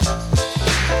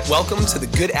Welcome to the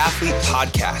Good Athlete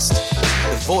Podcast,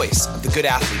 the voice of the Good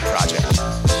Athlete Project.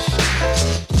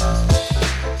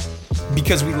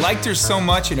 Because we liked her so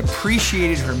much and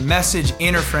appreciated her message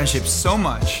and her friendship so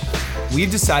much, we've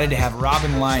decided to have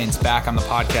Robin Lyons back on the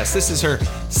podcast. This is her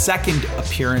second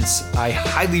appearance. I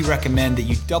highly recommend that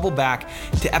you double back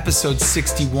to episode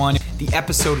 61. The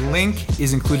episode link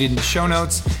is included in the show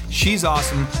notes. She's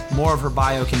awesome. More of her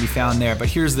bio can be found there, but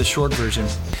here's the short version.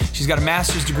 She's got a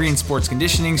master's degree in sports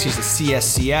conditioning. She's a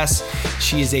CSCS.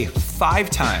 She is a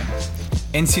 5-time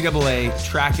NCAA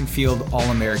track and field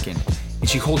All-American, and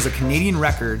she holds the Canadian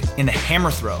record in the hammer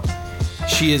throw.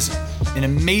 She is an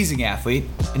amazing athlete,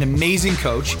 an amazing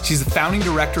coach. She's the founding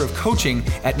director of coaching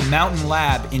at Mountain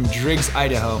Lab in Driggs,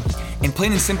 Idaho. And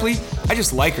plain and simply, I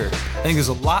just like her. I think there's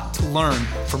a lot to learn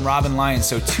from Robin Lyons.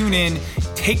 So tune in,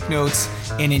 take notes,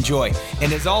 and enjoy.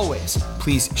 And as always,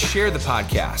 please share the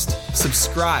podcast,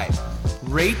 subscribe,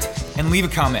 rate, and leave a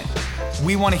comment.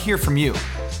 We want to hear from you.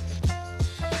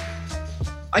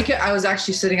 I was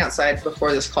actually sitting outside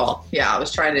before this call. Yeah, I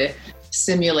was trying to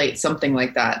simulate something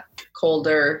like that.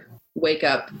 Colder, wake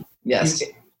up. Yes.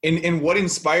 And what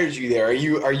inspires you there? Are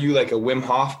you like a Wim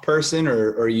Hof person,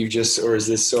 or is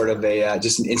this sort of a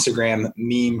just an Instagram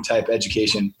meme type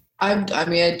education? I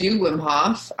do Wim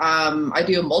Hof. I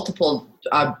do multiple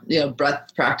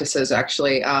breath practices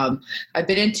actually. I've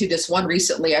been into this one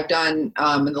recently. I've done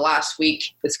in the last week.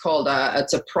 It's called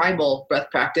it's a primal breath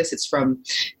practice. It's from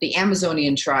the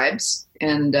Amazonian tribes,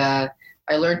 and I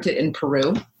learned it in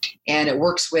Peru. And it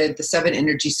works with the 7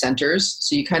 energy centers.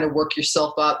 So you kind of work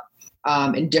yourself up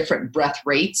in different breath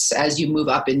rates as you move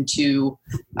up into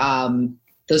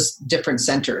those different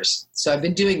centers. So I've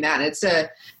been doing that. And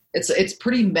it's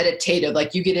pretty meditative.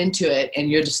 Like you get into it and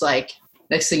you're just like,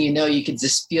 next thing you know, you can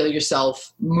just feel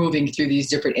yourself moving through these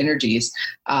different energies.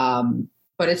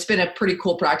 But it's been a pretty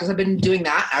cool practice. I've been doing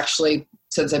that actually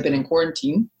since I've been in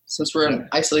quarantine, since we're in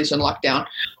isolation lockdown.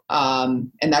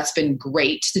 And that's been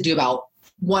great to do about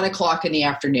 1:00 in the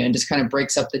afternoon, just kind of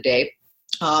breaks up the day.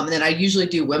 And then I usually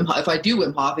do Wim Hof. If I do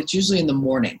Wim Hof, it's usually in the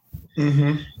morning.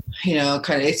 Mm-hmm.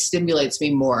 Kind of it stimulates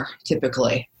me more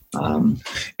typically.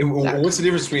 What's the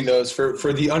difference between those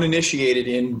for the uninitiated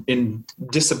in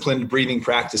disciplined breathing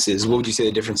practices? What would you say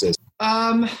the difference is?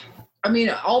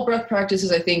 All breath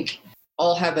practices, I think,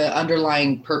 all have an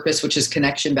underlying purpose, which is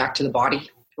connection back to the body,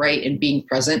 right, and being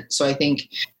present. So I think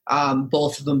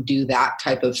both of them do that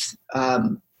type of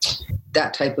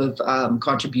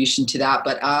contribution to that.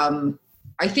 But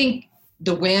I think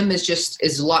the Wim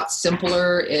is a lot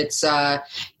simpler. It's a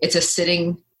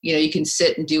sitting, you can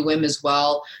sit and do Wim as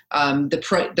well.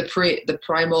 The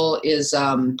primal is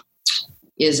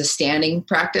a standing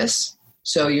practice.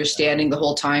 So you're standing the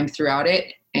whole time throughout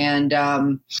it. And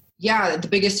the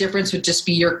biggest difference would just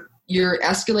be you're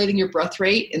escalating your breath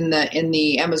rate in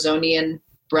the Amazonian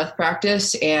breath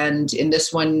practice. And in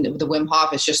this one, the Wim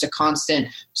Hof, it's just a constant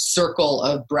circle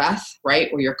of breath, right?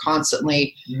 Where you're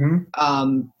constantly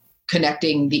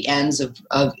connecting the ends of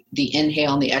the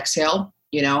inhale and the exhale,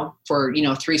 for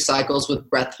 3 cycles with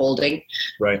breath holding.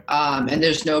 Right. And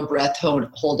there's no breath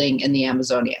holding in the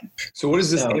Amazonian. So what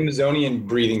does this Amazonian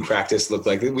breathing practice look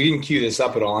like? We didn't cue this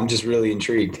up at all. I'm just really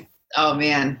intrigued. Oh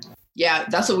man. Yeah.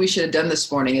 That's what we should have done this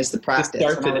morning is the practice.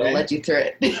 I'm going to let you through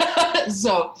it.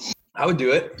 So I would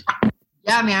do it.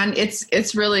 Yeah, man, it's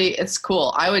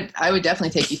cool. I would definitely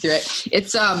take you through it.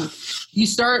 It's you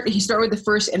start with the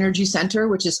first energy center,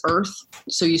 which is earth.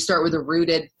 So you start with a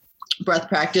rooted breath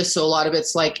practice. So a lot of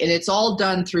it's and it's all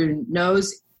done through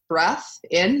nose breath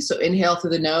in. So inhale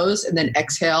through the nose and then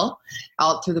exhale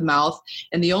out through the mouth.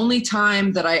 And the only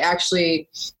time that I actually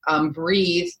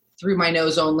breathe through my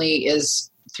nose only is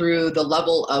through the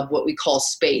level of what we call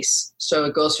space. So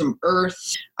it goes from earth.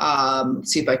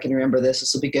 Let's see if I can remember this.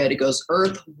 This will be good. It goes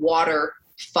earth, water,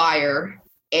 fire,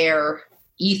 air,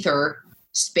 ether,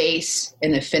 space,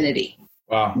 and infinity.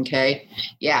 Wow. Okay.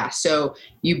 Yeah. So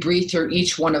you breathe through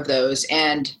each one of those,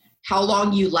 and how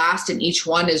long you last in each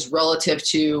one is relative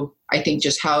to, I think,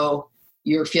 just how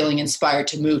you're feeling inspired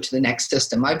to move to the next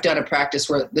system. I've done a practice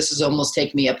where this has almost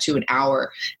taken me up to an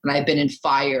hour, and I've been in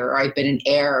fire or I've been in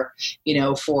air,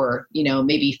 for,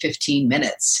 maybe 15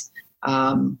 minutes.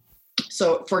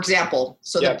 So for example,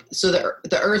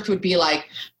 the earth would be like,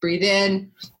 breathe in,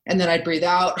 and then I'd breathe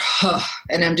out.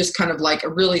 And I'm just kind of like a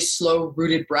really slow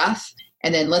rooted breath.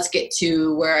 And then let's get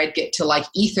to where I'd get to like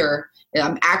ether, and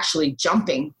I'm actually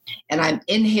jumping and I'm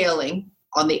inhaling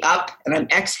on the up and I'm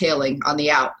exhaling on the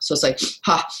out. So it's like,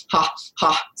 ha, ha,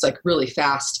 ha. It's like really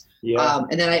fast. Yeah.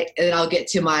 And then I'll get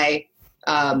to my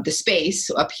the space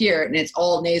up here, and it's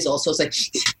all nasal. So it's like,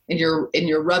 and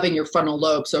you're rubbing your frontal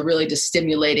lobe. So really just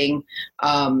stimulating,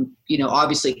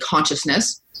 obviously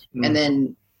consciousness. And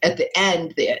then at the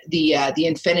end, the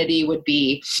infinity would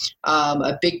be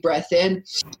a big breath in,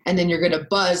 and then you're going to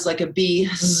buzz like a bee,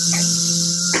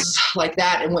 like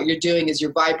that. And what you're doing is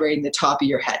you're vibrating the top of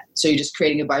your head. So you're just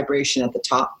creating a vibration at the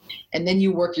top, and then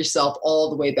you work yourself all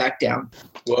the way back down.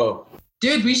 Whoa.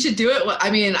 Dude, we should do it. I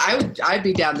mean, I'd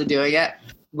be down to doing it.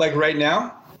 Like right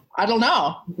now? I don't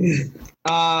know.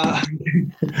 I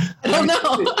don't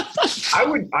know.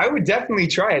 I would definitely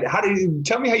try it.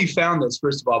 Tell me how you found this,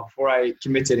 first of all, before I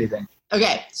commit to anything.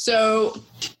 Okay. So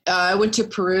I went to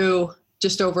Peru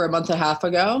just over a month and a half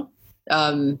ago,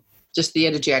 just the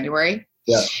end of January.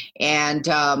 Yeah.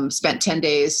 And spent 10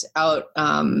 days out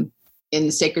in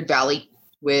the Sacred Valley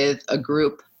with a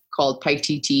group called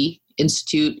PITT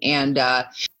Institute, and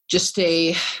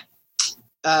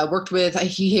worked with,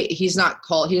 he doesn't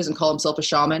call himself a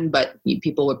shaman, but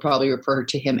people would probably refer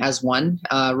to him as one,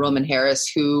 Roman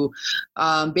Harris, who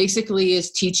basically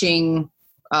is teaching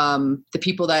the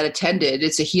people that attended.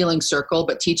 It's a healing circle,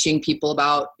 but teaching people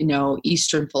about,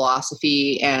 Eastern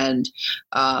philosophy and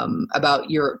about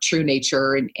your true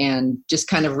nature, and just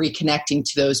kind of reconnecting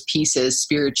to those pieces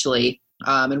spiritually,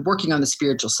 and working on the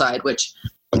spiritual side, which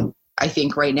I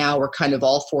think right now we're kind of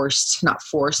all not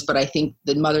forced, but I think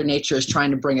that Mother Nature is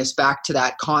trying to bring us back to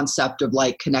that concept of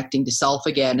like connecting to self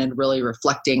again and really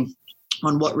reflecting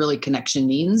on what really connection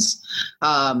means.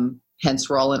 Hence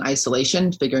we're all in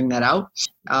isolation, figuring that out.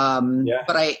 So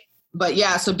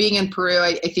being in Peru,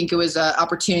 I think it was an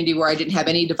opportunity where I didn't have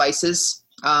any devices.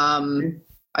 I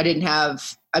didn't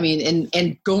have,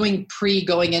 and going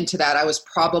into that, I was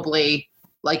probably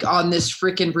like on this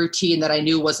freaking routine that I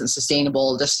knew wasn't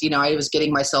sustainable. Just, I was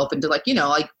getting myself into like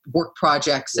work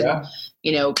projects and,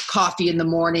 coffee in the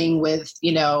morning with,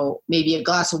 maybe a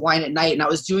glass of wine at night. And I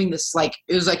was doing this,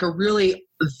 it was like a really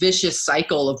vicious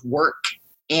cycle of work.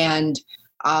 And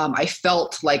I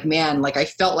felt like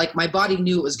my body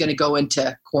knew it was going to go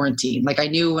into quarantine. Like I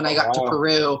knew when I got to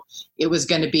Peru, it was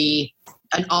going to be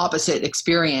an opposite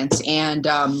experience. And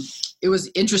it was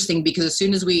interesting because as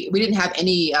soon as we didn't have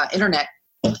any internet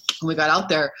when we got out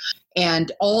there,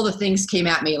 and all the things came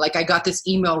at me. Like I got this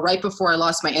email right before I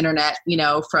lost my internet,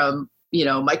 from,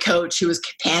 my coach, who was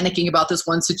panicking about this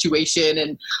one situation.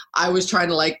 And I was trying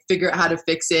to figure out how to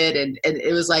fix it. And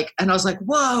it was and I was like,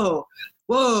 whoa,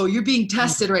 you're being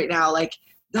tested right now. Like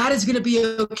that is going to be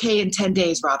okay in 10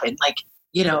 days, Robin,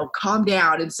 calm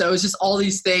down. And so it was just all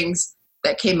these things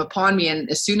that came upon me. And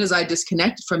as soon as I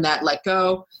disconnected from that, let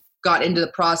go, got into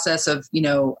the process of,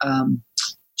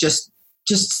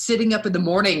 just sitting up in the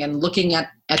morning and looking at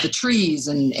the trees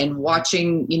and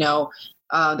watching,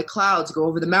 the clouds go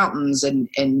over the mountains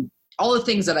and all the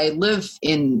things that I live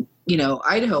in,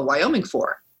 Idaho, Wyoming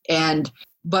for.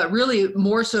 But really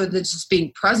more so than just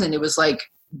being present, it was like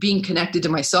being connected to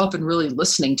myself and really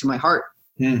listening to my heart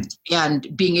and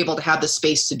being able to have the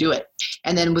space to do it.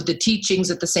 And then with the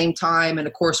teachings at the same time. And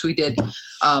of course we did,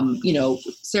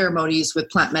 ceremonies with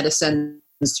plant medicine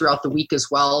throughout the week as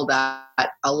well,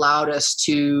 that allowed us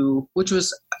to, which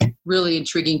was really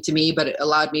intriguing to me, but it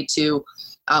allowed me to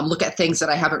look at things that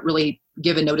I haven't really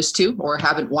given notice to or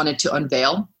haven't wanted to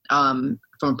unveil from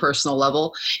a personal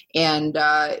level. And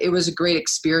it was a great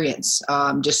experience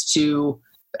just to,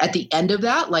 at the end of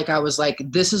that, I was like,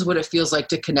 this is what it feels like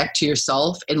to connect to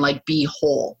yourself and be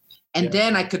whole. And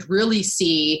then I could really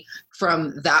see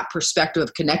from that perspective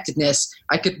of connectedness,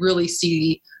 I could really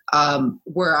see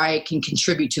where I can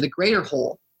contribute to the greater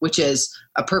whole, which is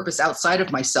a purpose outside of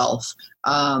myself,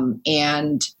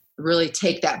 and really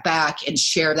take that back and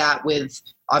share that with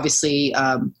obviously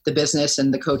the business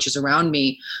and the coaches around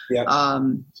me. Yeah.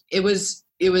 It was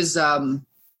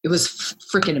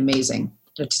freaking amazing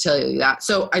to tell you that.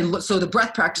 So the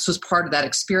breath practice was part of that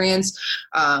experience.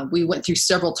 We went through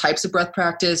several types of breath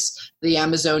practice. The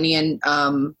Amazonian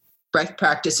breath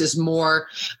practice is more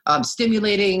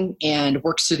stimulating and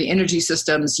works through the energy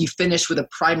systems. You finish with a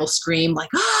primal scream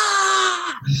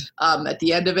at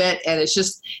the end of it. And it's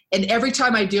just, and every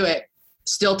time I do it,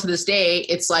 still to this day,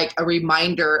 it's like a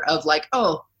reminder of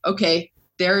oh, okay,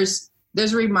 there's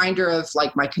a reminder of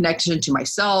my connection to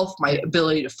myself, my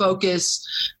ability to focus,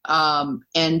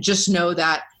 and just know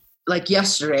that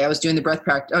yesterday I was doing the breath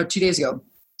practice, 2 days ago,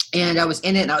 and I was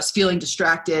in it and I was feeling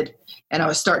distracted and I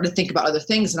was starting to think about other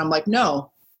things. And I'm like,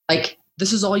 no,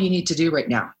 this is all you need to do right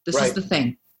now. This is the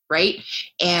thing. Right.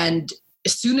 And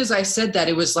as soon as I said that,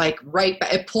 it was like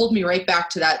it pulled me right back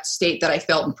to that state that I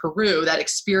felt in Peru, that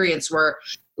experience where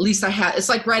at least it's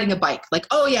like riding a bike. Like,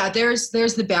 oh yeah, there's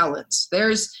the balance.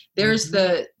 There's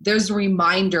the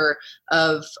reminder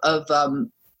of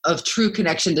true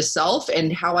connection to self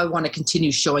and how I want to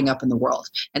continue showing up in the world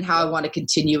and how I want to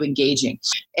continue engaging.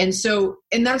 And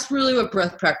that's really what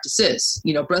breath practice is.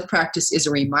 Breath practice is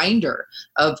a reminder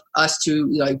of us to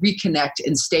reconnect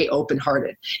and stay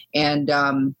open-hearted. And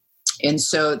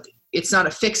so it's not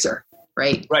a fixer.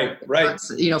 Right.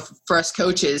 For us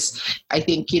coaches, I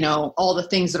think, all the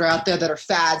things that are out there that are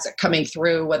fads that are coming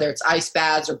through, whether it's ice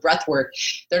baths or breath work,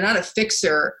 they're not a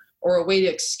fixer or a way to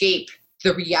escape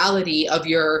the reality of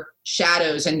your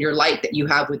shadows and your light that you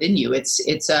have within you.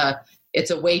 It's a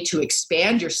way to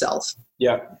expand yourself.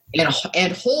 Yeah.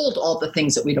 And hold all the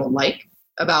things that we don't like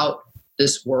about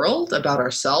this world, about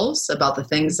ourselves, about the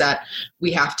things that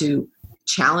we have to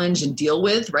challenge and deal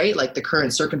with, right? Like the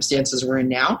current circumstances we're in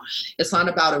now. It's not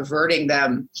about averting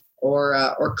them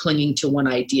or clinging to one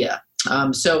idea.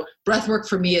 So breath work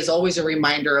for me is always a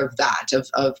reminder of that,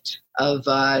 of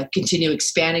continue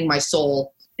expanding my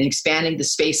soul and expanding the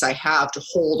space I have to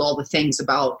hold all the things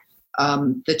about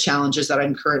the challenges that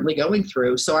I'm currently going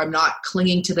through. So I'm not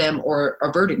clinging to them or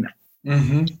averting them.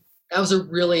 Mm-hmm. That was a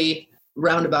really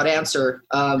roundabout answer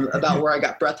about where I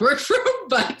got breath work from,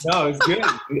 but no, it's good.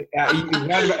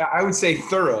 I would say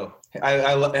thorough.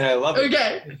 I love it.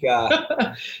 Okay.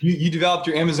 You developed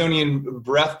your Amazonian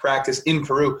breath practice in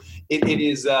Peru.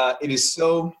 It's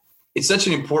such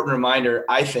an important reminder.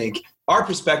 I think our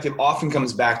perspective often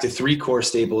comes back to three core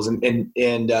staples, and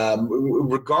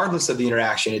regardless of the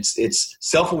interaction, it's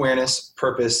self-awareness,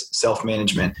 purpose,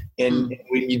 self-management. And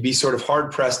you'd be sort of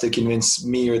hard pressed to convince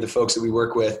me or the folks that we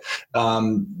work with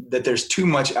that there's too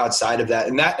much outside of that.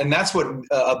 And that's what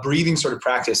a breathing sort of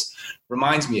practice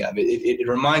reminds me of. It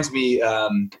reminds me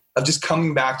of just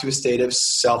coming back to a state of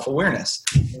self-awareness,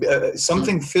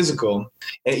 something physical.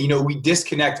 We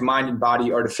disconnect mind and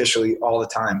body artificially all the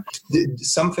time.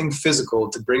 Something physical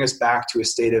to bring us back to a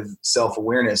state of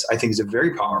self-awareness, I think, is a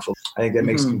very powerful. I think that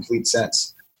makes complete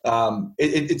sense.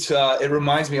 It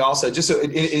reminds me also,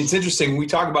 it's interesting. We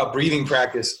talk about breathing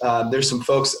practice. There's some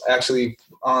folks actually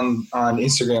on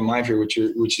Instagram Live here,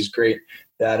 which is great.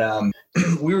 That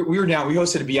we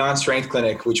hosted a Beyond Strength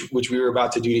clinic, which we were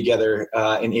about to do together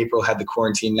in April, had the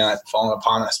quarantine not fallen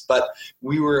upon us. But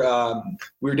we were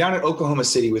down at Oklahoma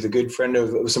City with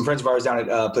some friends of ours down at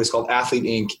a place called Athlete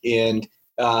Inc. And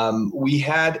we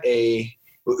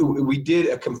did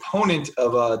a component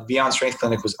of a Beyond Strength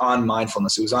clinic was on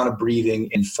mindfulness. It was on a breathing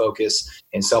and focus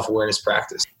and self-awareness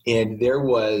practice. And there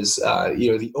was,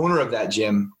 the owner of that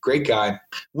gym, great guy,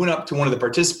 went up to one of the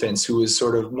participants who was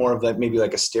sort of more of that, maybe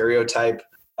like a stereotype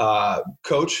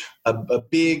coach, a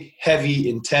big, heavy,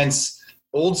 intense,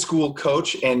 old school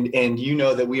coach. And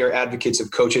that we are advocates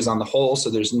of coaches on the whole. So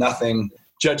there's nothing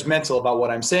judgmental about what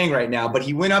I'm saying right now, but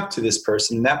he went up to this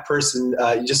person, and that person,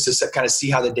 just to kind of see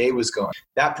how the day was going,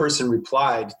 that person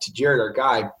replied to Jared, our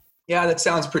guy, yeah, that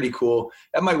sounds pretty cool.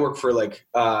 That might work for like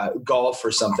golf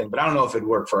or something, but I don't know if it'd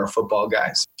work for our football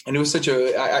guys. And it was such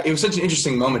an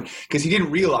interesting moment because he didn't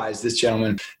realize, this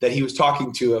gentleman, that he was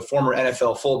talking to a former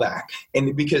NFL fullback.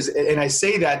 And I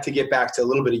say that to get back to a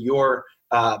little bit of your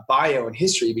bio and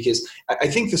history, because I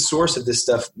think the source of this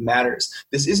stuff matters.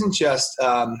 This isn't just,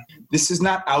 this is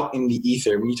not out in the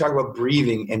ether. When you talk about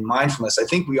breathing and mindfulness, I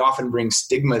think we often bring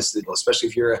stigmas, especially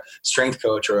if you're a strength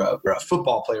coach or a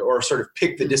football player, or sort of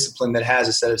pick the discipline that has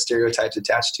a set of stereotypes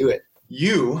attached to it.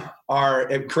 You are,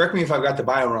 correct me if I've got the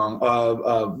bio wrong,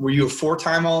 were you a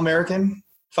 4-time All-American?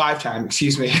 5-time,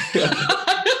 excuse me.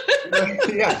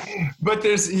 Yeah, but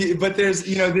there's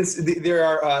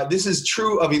this is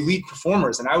true of elite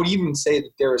performers, and I would even say that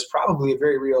there is probably a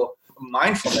very real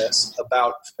mindfulness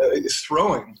about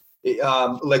throwing.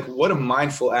 Like what a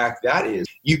mindful act that is.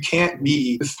 You can't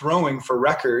be throwing for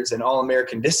records and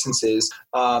All-American distances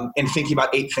and thinking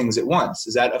about 8 things at once.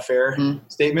 Is that a fair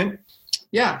statement?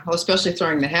 Yeah, well, especially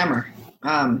throwing the hammer.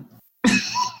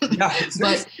 Yeah,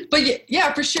 but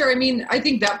yeah, for sure. I mean, I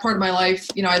think that part of my life,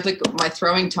 I think my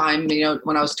throwing time,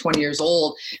 when I was 20 years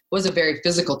old, was a very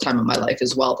physical time of my life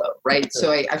as well, though. Right.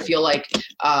 So I feel like,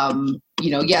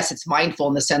 yes, it's mindful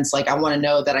in the sense, like I want to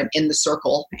know that I'm in the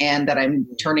circle and that I'm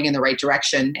turning in the right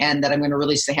direction and that I'm going to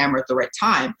release the hammer at the right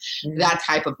time. Mm-hmm. That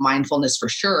type of mindfulness for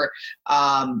sure.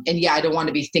 And yeah, I don't want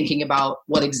to be thinking about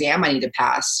what exam I need to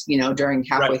pass, during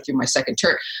halfway through my second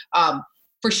term.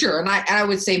 For sure. And I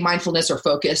would say mindfulness or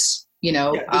focus,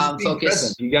 focus.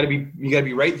 Present. You gotta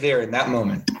be right there in that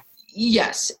moment.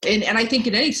 Yes. And I think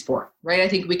in any sport, right? I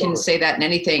think we can say that in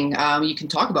anything. You can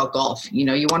talk about golf. You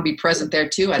want to be present there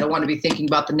too. I don't want to be thinking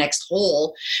about the next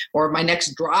hole or my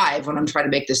next drive when I'm trying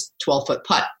to make this 12-foot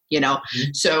putt,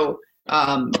 Mm-hmm. So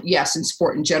yes, in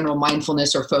sport in general,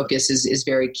 mindfulness or focus is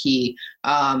very key.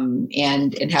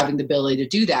 And having the ability to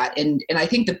do that. And I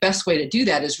think the best way to do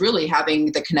that is really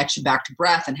having the connection back to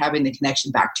breath and having the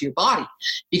connection back to your body.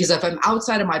 Because if I'm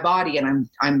outside of my body and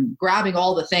I'm grabbing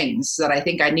all the things that I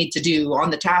think I need to do on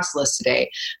the task list today,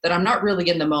 then I'm not really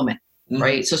in the moment.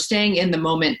 Right. So staying in the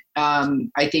moment,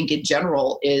 I think in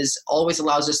general is always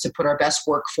allows us to put our best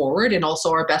work forward and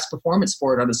also our best performance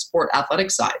forward on the sport athletic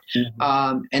side.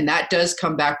 Mm-hmm. And that does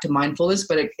come back to mindfulness,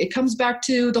 but it comes back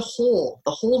to the whole.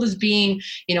 The whole is being,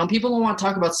 people don't want to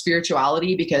talk about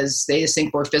spirituality because they just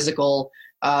think we're physical,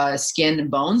 skin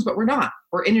and bones, but we're not.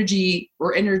 We're energy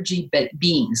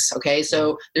beings. Okay.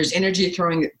 So there's energy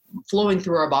flowing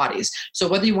through our bodies. So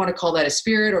whether you want to call that a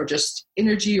spirit or just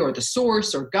energy or the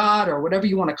source or God or whatever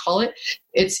you want to call it,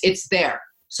 it's there.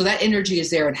 So that energy is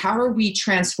there. And how are we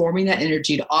transforming that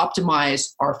energy to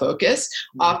optimize our focus,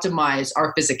 optimize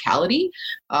our physicality?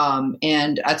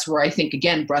 And that's where I think,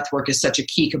 again, breath work is such a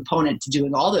key component to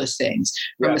doing all those things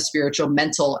from a spiritual,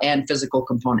 mental, and physical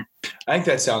component. I think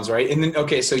that sounds right. And then,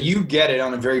 okay, so you get it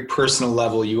on a very personal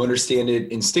level. You understand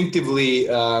it instinctively.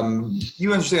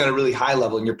 You understand it at a really high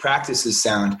level, and your practice is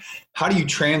sound. How do you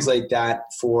translate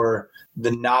that for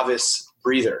the novice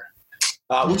breather?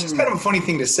 Which is kind of a funny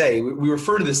thing to say. We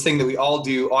refer to this thing that we all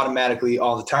do automatically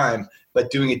all the time, but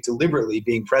doing it deliberately,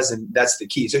 being present, that's the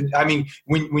key. So, I mean,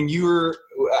 when you're,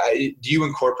 do you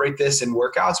incorporate this in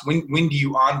workouts? When do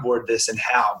you onboard this and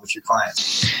how with your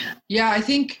clients? Yeah, I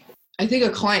think a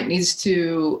client needs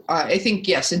to,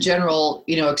 yes, in general,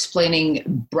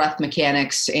 explaining breath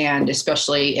mechanics and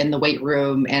especially in the weight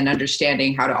room and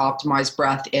understanding how to optimize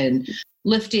breath in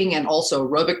lifting and also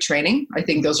aerobic training. I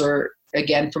think those are,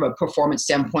 again, from a performance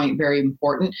standpoint, very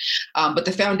important. But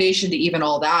the foundation to even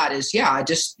all that is,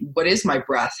 just what is my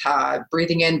breath?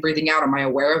 Breathing in, breathing out. Am I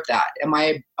aware of that? Am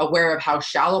I aware of how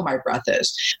shallow my breath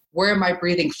is? Where am I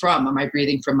breathing from? Am I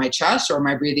breathing from my chest or am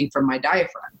I breathing from my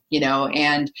diaphragm?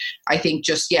 And I think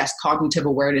cognitive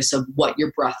awareness of what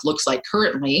your breath looks like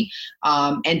currently,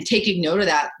 and taking note of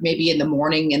that maybe in the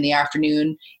morning, in the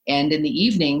afternoon, and in the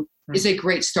evening is a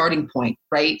great starting point,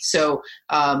 right? So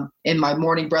in my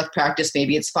morning breath practice,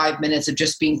 maybe it's 5 minutes of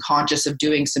just being conscious of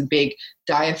doing some big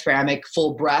diaphragmic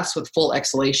full breaths with full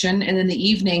exhalation. And in the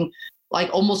evening, like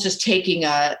almost just taking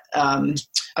a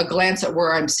glance at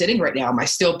where I'm sitting right now. Am I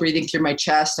still breathing through my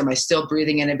chest? Am I still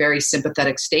breathing in a very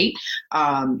sympathetic state?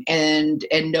 And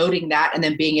noting that, and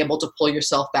then being able to pull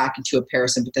yourself back into a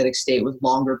parasympathetic state with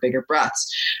longer, bigger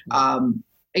breaths.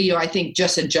 I think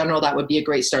just in general, that would be a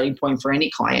great starting point for any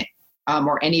client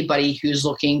or anybody who's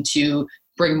looking to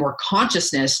bring more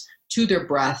consciousness to their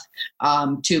breath,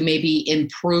 to maybe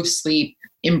improve sleep,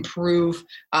 improve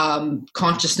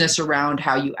consciousness around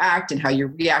how you act and how you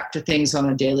react to things on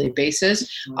a daily basis,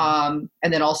 and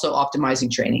then also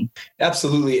optimizing training.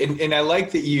 Absolutely. And I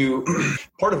like that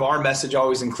part of our message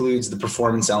always includes the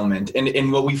performance element.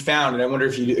 And what we found, and I wonder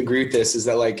if you agree with this, is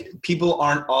that like people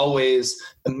aren't always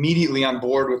immediately on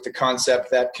board with the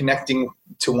concept that connecting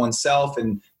to oneself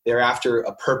and thereafter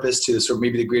a purpose to sort of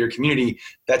maybe the greater community,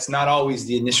 that's not always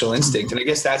the initial instinct. And I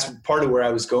guess that's part of where I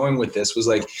was going with this was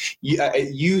like,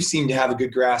 you seem to have a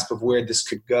good grasp of where this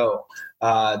could go.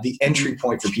 The entry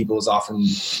point for people is often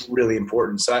really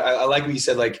important. So I like what you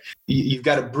said, like you've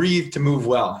got to breathe to move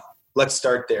well. Let's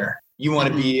start there. You want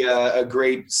to be a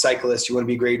great cyclist, you want to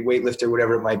be a great weightlifter,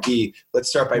 whatever it might be. Let's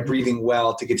start by breathing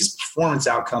well to get this performance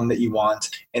outcome that you want.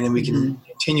 And then we can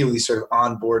continually sort of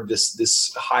onboard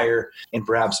this higher and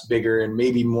perhaps bigger and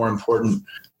maybe more important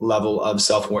level of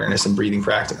self-awareness and breathing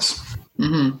practice.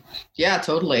 Mm-hmm. Yeah,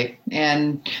 totally.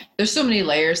 And there's so many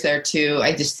layers there too.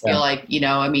 I just feel like,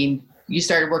 you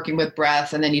started working with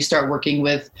breath and then you start working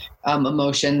with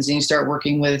emotions and you start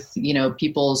working with,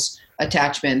 people's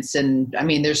attachments. And I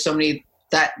mean, there's so many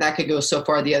that could go so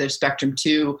far the other spectrum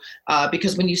too,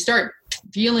 because when you start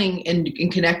feeling and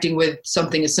connecting with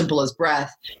something as simple as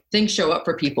breath, things show up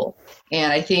for people.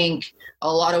 And I think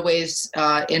a lot of ways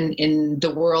in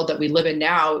the world that we live in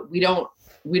now, we don't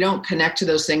connect to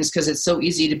those things because it's so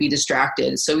easy to be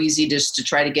distracted. It's so easy just to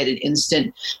try to get an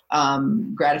instant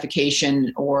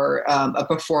gratification or a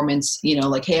performance,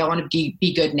 like, hey, I want to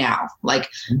be good now. Like,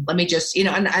 let me just,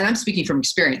 and I'm speaking from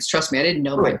experience. Trust me, I didn't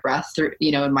know my breath through,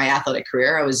 in my athletic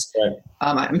career. I was,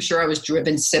 I'm sure I was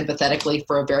driven sympathetically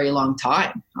for a very long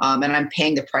time. And I'm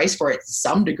paying the price for it to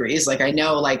some degrees. Like, I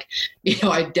know,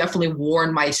 I've definitely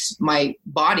worn my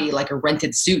body like a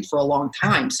rented suit for a long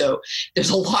time. So there's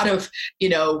a lot of,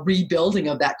 rebuilding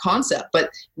of that concept. But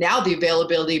now the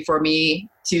availability for me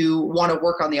to want to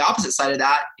work on the opposite side of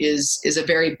that is a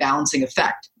very balancing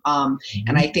effect.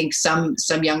 And I think some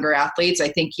younger athletes,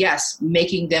 yes,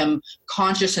 making them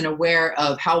conscious and aware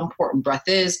of how important breath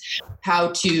is, how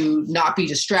to not be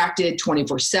distracted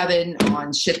 24/7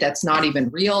 on shit that's not even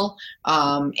real,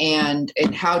 and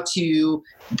how to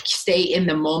stay in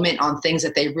the moment on things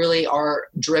that they really are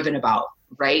driven about.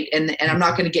 Right. And I'm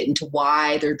not going to get into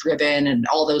why they're driven and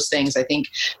all those things. I think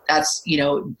that's,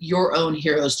 your own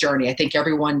hero's journey. I think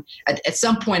everyone at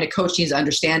some point, a coach needs to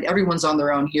understand everyone's on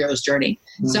their own hero's journey.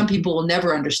 Mm-hmm. Some people will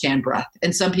never understand breath,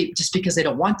 and some people just because they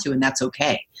don't want to, and that's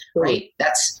okay. Sure. Right.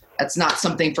 That's not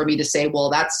something for me to say,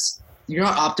 well, you're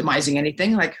not optimizing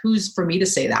anything. Like, who's for me to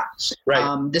say that?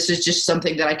 Right. This is just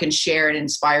something that I can share and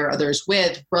inspire others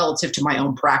with relative to my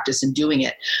own practice and doing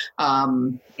it.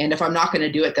 And if I'm not going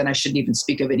to do it, then I shouldn't even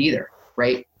speak of it either.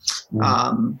 Right.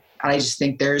 And I just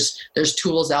think there's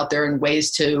tools out there and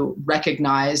ways to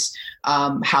recognize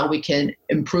how we can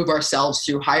improve ourselves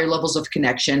through higher levels of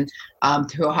connection,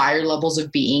 through higher levels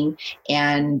of being.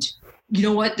 And you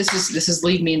know what? This is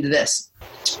leading me into this.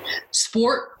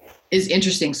 Sport is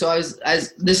interesting. So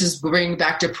this is bringing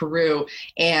back to Peru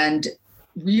and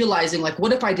realizing, like,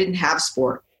 what if I didn't have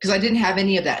sport? Because I didn't have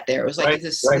any of that there. It was like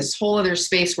this whole other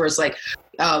space where it's like,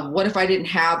 what if I didn't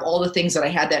have all the things that I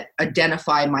had that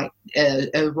identify my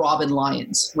Robin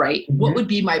Lyons, right? Mm-hmm. What would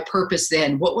be my purpose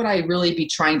then? What would I really be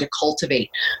trying to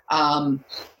cultivate?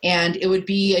 And it would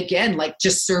be, again, like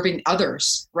just serving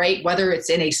others, right? Whether it's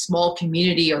in a small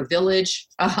community or village.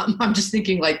 I'm just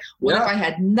thinking, like, what if I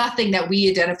had nothing that we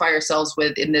identify ourselves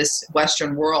with in this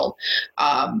Western world?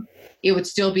 It would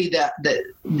still be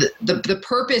the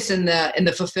purpose and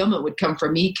the fulfillment would come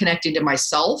from me connecting to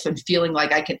myself and feeling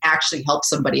like I can actually help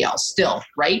somebody else still.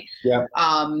 Right. Yeah.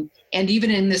 And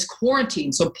even in this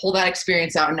quarantine, so pull that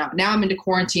experience out. Now I'm into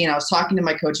quarantine. I was talking to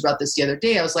my coach about this the other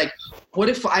day. I was like, what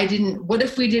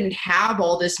if we didn't have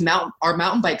all this our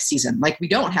mountain bike season? Like, we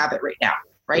don't have it right now.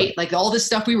 Right. Like all this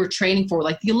stuff we were training for,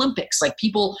 like the Olympics, like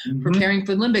people preparing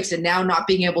for the Olympics and now not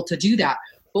being able to do that.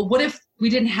 But what if we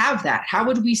didn't have that? How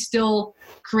would we still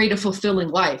create a fulfilling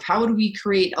life? How would we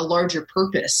create a larger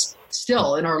purpose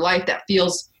still in our life that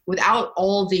feels, without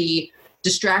all the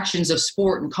distractions of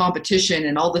sport and competition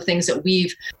and all the things that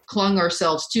we've cling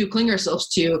ourselves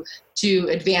to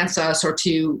advance us or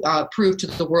to prove to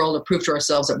the world or prove to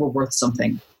ourselves that we're worth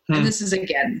something? And this is,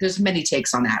 again, there's many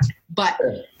takes on that. But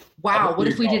wow, what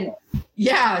if we didn't?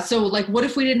 Yeah. So, like, what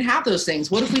if we didn't have those things?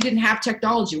 What if we didn't have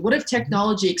technology? What if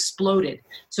technology exploded?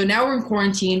 So now we're in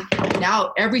quarantine.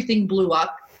 Now everything blew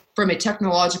up from a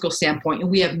technological standpoint and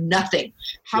we have nothing.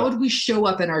 How would we show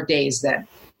up in our days then?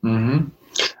 Mm-hmm.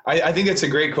 I think that's a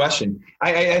great question.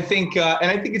 I think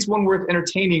it's one worth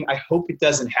entertaining. I hope it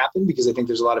doesn't happen because I think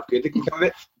there's a lot of good that can come of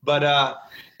it. But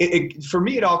for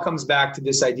me, it all comes back to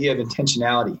this idea of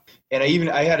intentionality. And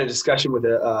I had a discussion with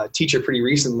a teacher pretty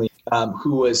recently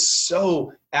who was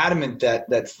so adamant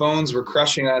that phones were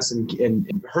crushing us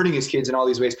and hurting his kids in all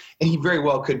these ways. And he very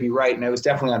well could be right. And I was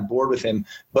definitely on board with him.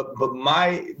 But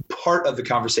my part of the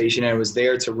conversation, I was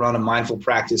there to run a mindful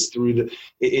practice through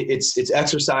it's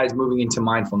exercise moving into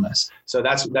mindfulness. So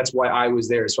that's why I was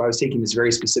there. So I was taking this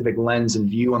very specific lens and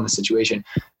view on the situation.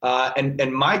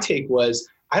 And my take was,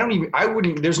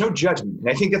 there's no judgment. And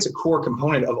I think that's a core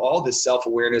component of all this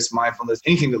self-awareness, mindfulness,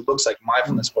 anything that looks like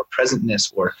mindfulness or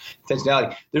presentness or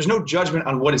intentionality. There's no judgment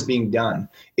on what is being done.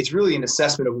 It's really an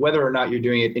assessment of whether or not you're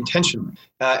doing it intentionally.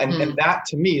 And that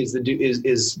to me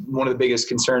is one of the biggest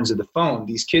concerns of the phone.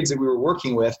 These kids that we were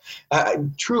working with,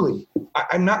 truly,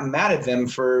 I'm not mad at them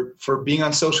for being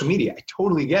on social media. I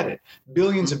totally get it.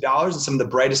 Billions of dollars and some of the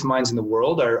brightest minds in the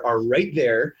world are right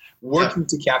there working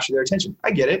to capture their attention.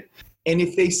 I get it. And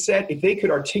if they could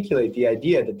articulate the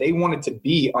idea that they wanted to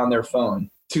be on their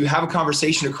phone, to have a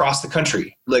conversation across the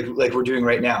country, like we're doing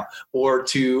right now, or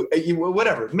to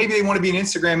whatever, maybe they want to be an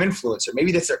Instagram influencer.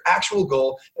 Maybe that's their actual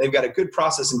goal. And they've got a good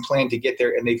process and plan to get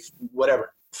there and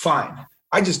whatever, fine.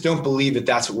 I just don't believe that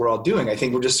that's what we're all doing. I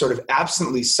think we're just sort of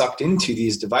absently sucked into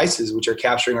these devices, which are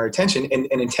capturing our attention, and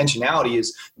intentionality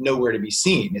is nowhere to be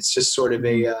seen. It's just sort of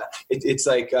it's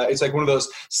like one of those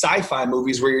sci-fi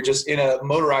movies where you're just in a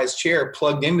motorized chair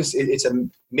plugged into. It's a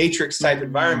Matrix type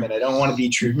environment. I don't want to be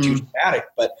too dramatic,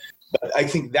 but I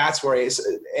think that's where I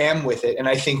am with it. And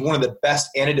I think one of the best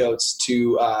antidotes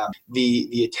to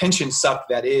the attention suck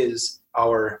that is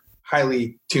our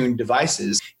highly tuned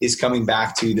devices is coming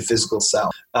back to the physical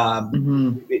self,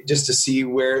 just to see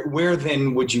where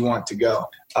then would you want to go.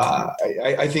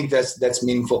 I think that's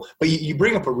meaningful. But you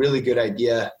bring up a really good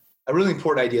idea, a really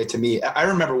important idea to me. I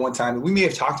remember one time, we may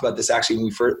have talked about this actually when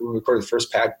we recorded the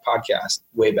first podcast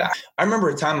way back. I remember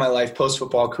a time in my life,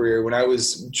 post-football career, when I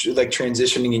was like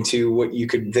transitioning into what you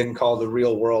could then call the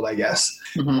real world, I guess,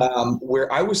 where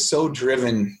I was so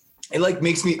driven. It like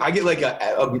makes me, I get like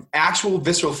a actual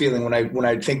visceral feeling when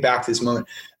I think back to this moment.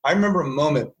 I remember a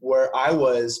moment where I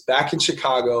was back in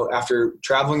Chicago after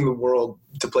traveling the world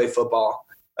to play football,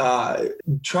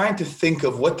 trying to think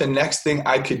of what the next thing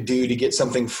I could do to get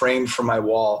something framed for my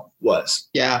wall was.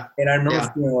 Yeah. And I remember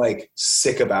feeling like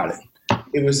sick about it.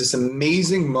 It was this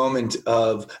amazing moment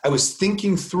of, I was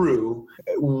thinking through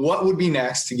what would be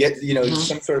next to get,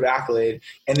 some sort of accolade.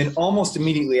 And then almost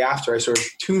immediately after, I sort of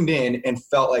tuned in and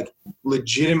felt like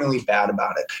legitimately bad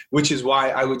about it, which is why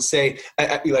I would say,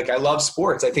 I love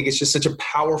sports. I think it's just such a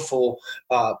powerful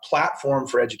platform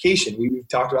for education. We've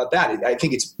talked about that. I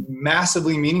think it's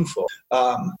massively meaningful.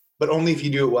 But only if you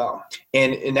do it well.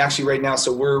 And actually right now,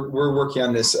 so we're working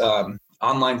on this,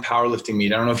 online powerlifting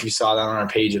meet. I don't know if you saw that on our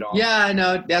page at all. Yeah, I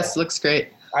know. Yes, looks great.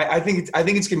 I think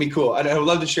it's going to be cool. I would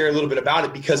love to share a little bit about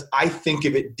it because I think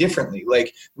of it differently.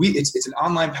 Like it's an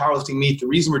online powerlifting meet. The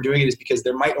reason we're doing it is because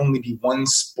there might only be one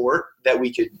sport that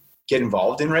we could get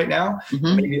involved in right now.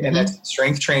 And that's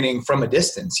strength training from a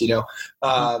distance,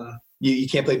 You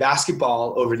can't play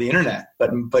basketball over the internet,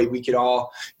 but we could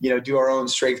all, do our own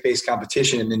strength-based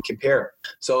competition and then compare.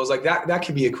 So I was like, that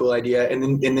could be a cool idea.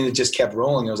 And then it just kept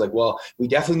rolling. I was like, well, we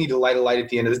definitely need to light a light at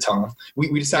the end of the tunnel. We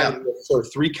decided to have sort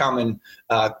of three common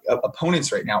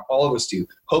opponents right now. All of us do: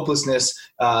 hopelessness,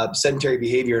 sedentary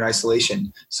behavior, and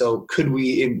isolation. So could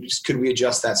we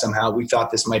adjust that somehow? We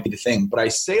thought this might be the thing. But I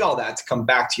say all that to come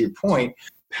back to your point.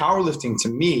 Powerlifting to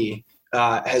me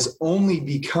has only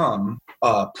become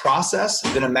a process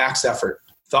than a max effort.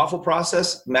 Thoughtful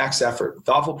process, max effort.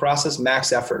 Thoughtful process,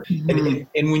 max effort.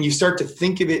 And when you start to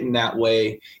think of it in that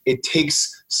way, it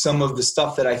takes some of the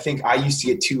stuff that I think I used to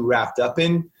get too wrapped up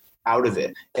in out of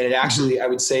it. And it actually, I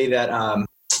would say that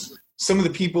some of the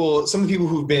people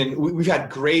we've had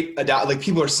great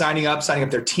people are signing up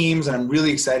their teams, and I'm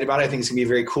really excited about it. I think it's gonna be a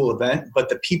very cool event. But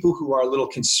the people who are a little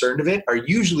concerned of it are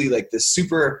usually like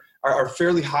the are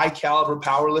fairly high caliber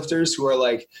powerlifters who are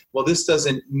like, well, this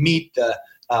doesn't meet the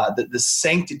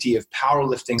sanctity of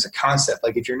powerlifting as a concept.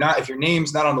 Like if your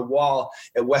name's not on the wall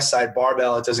at Westside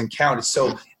Barbell, it doesn't count. It's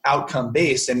so outcome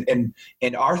based. And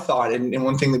our thought, and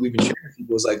one thing that we've been sharing with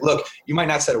people is like, look, you might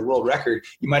not set a world record,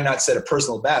 you might not set a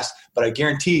personal best, but I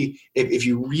guarantee if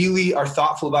you really are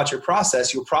thoughtful about your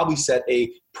process, you'll probably set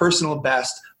a personal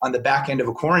best on the back end of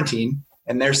a quarantine.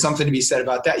 And there's something to be said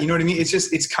about that. You know what I mean?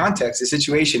 It's context, it's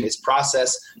situation, it's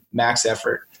process, max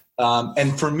effort.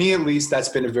 And for me, at least, that's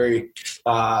been a very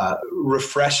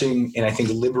refreshing and I think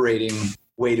liberating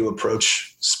way to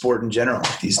approach sport in general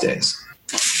these days.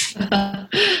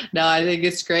 No, I think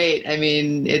it's great. I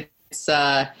mean,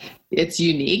 it's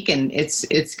unique, and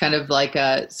it's kind of like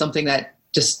something that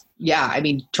just,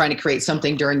 trying to create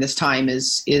something during this time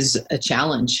is a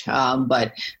challenge.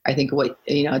 But I think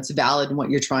it's valid in what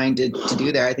you're trying to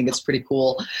do there. I think it's pretty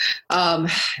cool.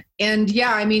 Getting,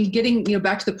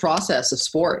 back to the process of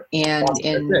sport and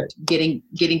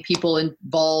getting people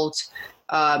involved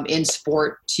in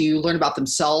sport to learn about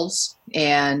themselves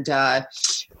and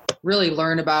really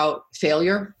learn about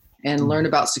failure and learn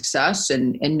about success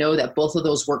and know that both of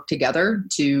those work together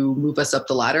to move us up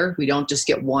the ladder. We don't just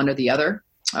get one or the other.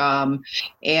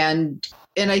 And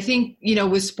I think,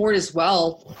 with sport as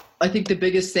well, I think the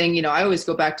biggest thing, I always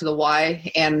go back to the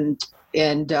why, and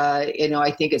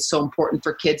I think it's so important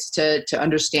for kids to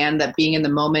understand that being in the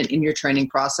moment in your training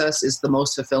process is the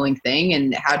most fulfilling thing.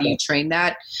 And how do you train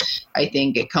that? I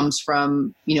think it comes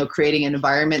from, creating an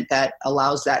environment that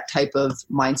allows that type of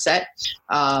mindset.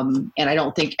 And I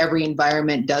don't think every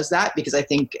environment does that, because I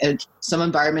think some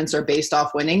environments are based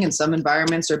off winning and some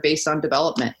environments are based on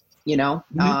development.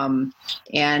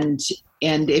 And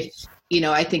if,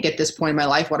 I think at this point in my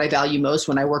life, what I value most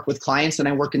when I work with clients and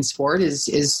I work in sport is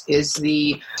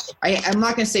I'm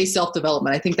not going to say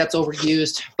self-development. I think that's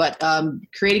overused, but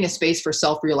creating a space for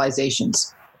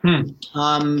self-realizations.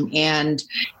 And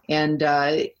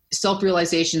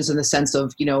self-realizations in the sense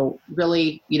of,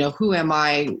 really, who am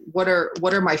I? What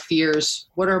are my fears?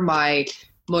 What are my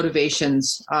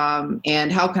motivations?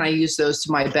 And how can I use those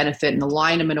to my benefit and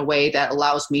align them in a way that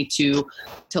allows me to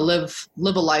live a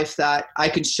life that I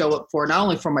can show up for, not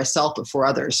only for myself, but for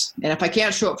others. And if I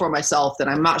can't show up for myself, then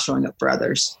I'm not showing up for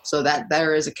others. So that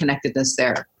there is a connectedness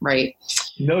there, right?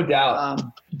 No doubt.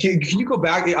 Can you go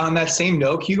back on that same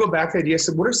note? Can you go back to the idea?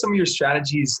 So what are some of your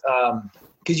strategies?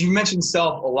 Because you mentioned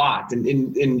self a lot,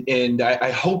 and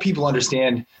I hope people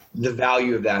understand the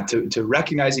value of that, to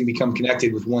recognize and become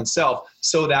connected with oneself,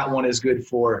 so that one is good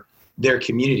for their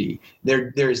community.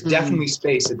 There's definitely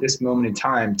space at this moment in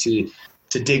time to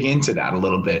dig into that a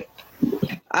little bit.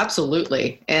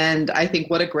 Absolutely. And I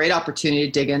think what a great opportunity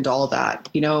to dig into all of that,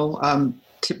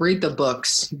 to read the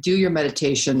books, do your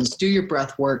meditations, do your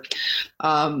breath work,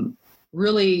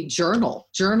 really journal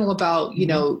about,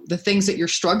 the things that you're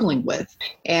struggling with.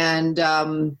 And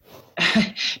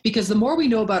because the more we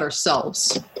know about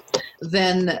ourselves,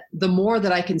 then the more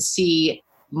that I can see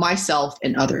myself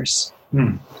in others.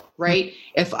 Right?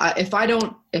 If I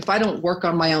don't work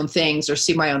on my own things or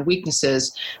see my own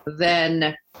weaknesses,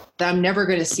 then I'm never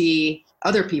going to see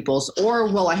other people's, or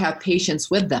will I have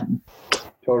patience with them?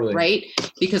 Totally. Right?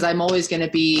 Because I'm always going to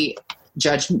be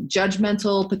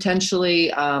judgmental,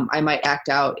 potentially. I might act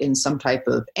out in some type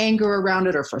of anger around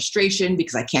it or frustration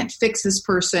because I can't fix this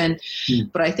person.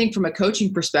 But I think from a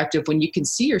coaching perspective, when you can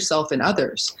see yourself in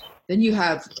others, then you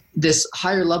have this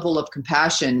higher level of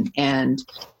compassion and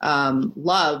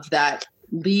love that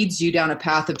leads you down a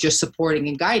path of just supporting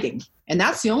and guiding. And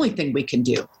that's the only thing we can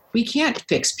do. We can't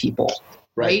fix people.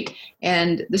 Right.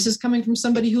 And this is coming from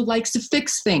somebody who likes to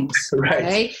fix things. Right.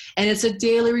 Okay? And it's a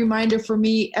daily reminder for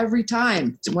me every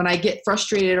time when I get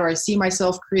frustrated or I see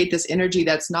myself create this energy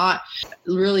that's not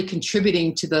really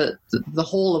contributing to the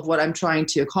whole of what I'm trying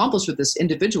to accomplish with this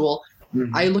individual.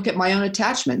 I look at my own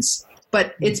attachments,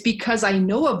 but it's because I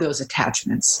know of those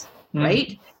attachments.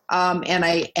 Right. And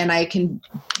I can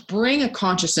bring a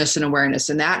consciousness and awareness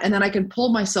in that. And then I can pull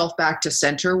myself back to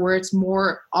center where it's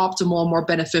more optimal, more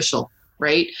beneficial.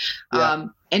 Right. Yeah.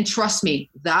 And trust me,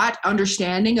 that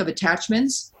understanding of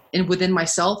attachments and within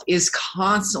myself is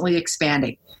constantly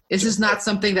expanding. This is not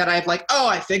something that I've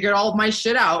I figured all of my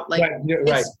shit out.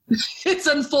 It's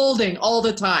unfolding all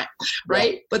the time.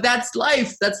 Right. Yeah. But that's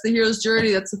life. That's the hero's journey.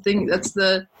 That's the thing. That's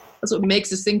what makes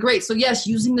this thing great. So yes,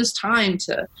 using this time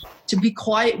to be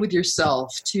quiet with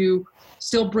yourself, to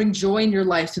still bring joy in your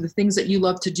life to the things that you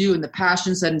love to do and the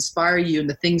passions that inspire you and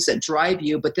the things that drive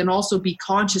you, but then also be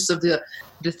conscious of the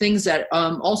things that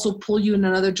also pull you in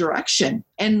another direction,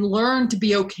 and learn to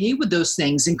be okay with those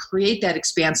things and create that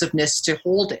expansiveness to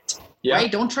hold it. Yeah.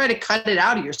 Right? Don't try to cut it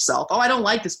out of yourself. Oh, I don't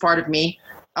like this part of me.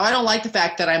 Oh, I don't like the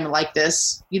fact that I'm like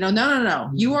this.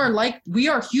 No. We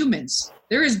are humans.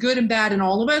 There is good and bad in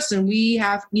all of us. And we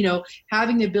have,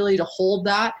 having the ability to hold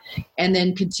that and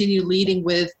then continue leading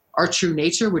with our true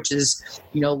nature, which is,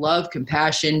 love,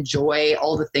 compassion, joy,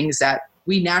 all the things that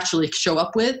we naturally show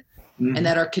up with, and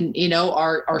that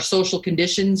our social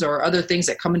conditions or other things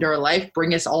that come into our life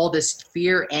bring us all this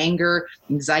fear, anger,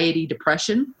 anxiety,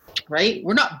 depression, right?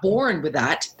 We're not born with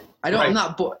that. I'm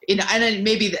not born,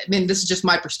 and this is just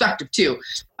my perspective too.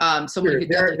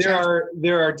 Sure.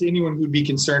 There are to anyone who'd be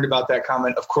concerned about that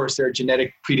comment. Of course, there are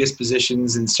genetic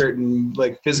predispositions and certain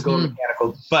physical and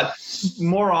mechanical, but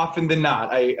more often than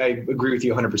not, I agree with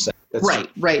you 100%.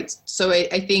 Right. So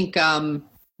I think,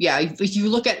 if you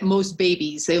look at most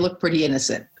babies, they look pretty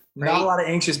innocent. Right? Not a lot of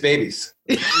anxious babies.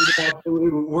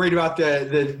 Worried about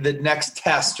the next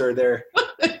test or their.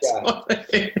 Yeah.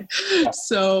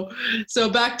 So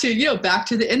back to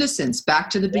the innocence, back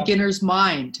to the beginner's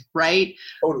mind, right?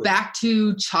 Totally. Back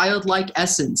to childlike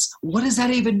essence. What does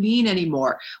that even mean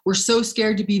anymore? We're so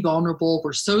scared to be vulnerable.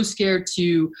 We're so scared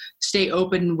to stay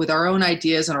open with our own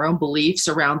ideas and our own beliefs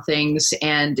around things,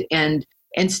 and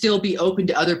still be open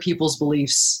to other people's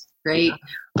beliefs. Right.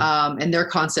 And their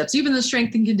concepts, even the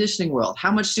strength and conditioning world.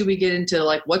 How much do we get into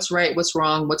what's right, what's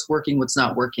wrong, what's working, what's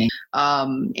not working?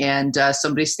 And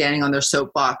somebody standing on their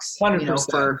soapbox,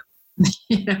 100%.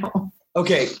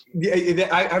 Okay.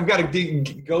 I've got to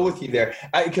go with you there.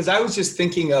 Because I was just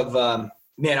thinking of, I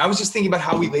was just thinking about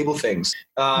how we label things.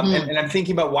 And I'm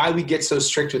thinking about why we get so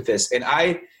strict with this. And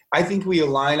I think we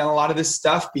align on a lot of this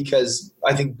stuff because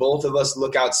I think both of us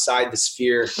look outside the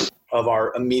sphere of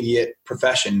our immediate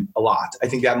profession a lot. I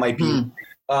think that might be,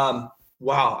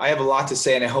 Wow, I have a lot to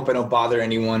say, and I hope I don't bother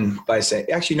anyone by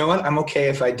saying, actually, you know what? I'm okay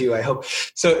if I do, I hope.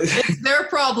 So it's their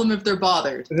problem if they're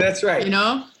bothered. That's right. You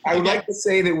know? I would like to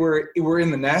say that we're in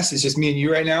the nest. It's just me and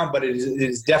you right now, but it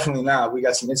is definitely not. We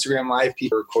got some Instagram Live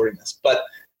people recording this. But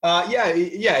yeah,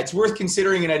 it's worth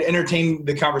considering, and I'd entertain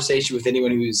the conversation with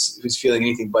anyone who's feeling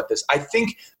anything but this. I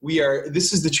think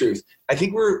this is the truth. I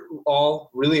think we're all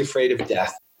really afraid of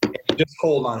death. Just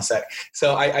hold on a sec.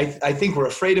 So I think we're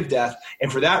afraid of death,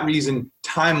 and for that reason,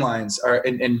 timelines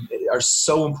are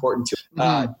so important to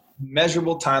it.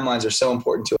 Measurable timelines are so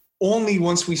important to it. Only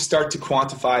once we start to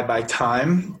quantify by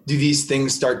time do these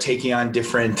things start taking on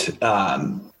different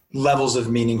levels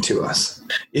of meaning to us.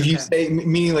 If you say,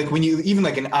 meaning like when you, even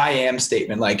like an I am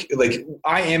statement, like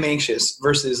I am anxious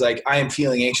versus like I am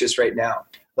feeling anxious right now.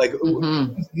 Like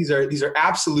these are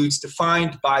absolutes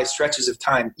defined by stretches of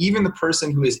time. Even the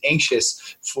person who is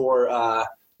anxious for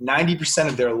 90%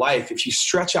 of their life, if you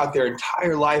stretch out their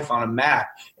entire life on a map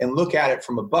and look at it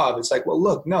from above, it's like, well,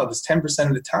 look, no, this 10%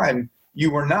 of the time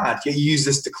you were not. You use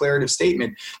this declarative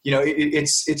statement. You know,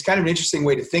 it's kind of an interesting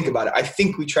way to think about it. I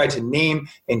think we try to name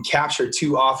and capture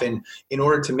too often in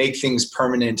order to make things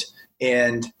permanent,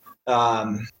 and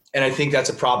I think that's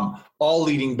a problem. All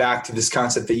leading back to this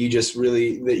concept that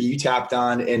you tapped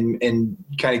on and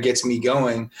kind of gets me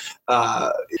going.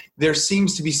 There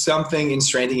seems to be something in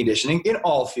strength and conditioning, in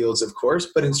all fields, of course,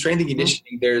 but in strength and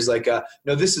conditioning, there's like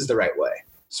no, this is the right way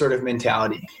sort of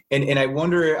mentality. And I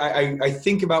wonder, I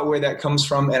think about where that comes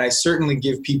from, and I certainly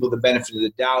give people the benefit of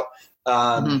the doubt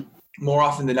more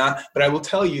often than not. But I will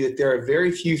tell you that there are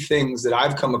very few things that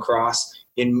I've come across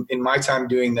in my time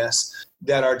doing this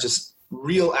that are just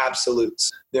real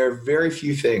absolutes. There are very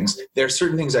few things. There are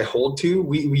certain things I hold to.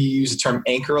 We use the term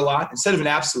anchor a lot. Instead of an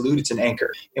absolute, it's an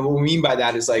anchor. And what we mean by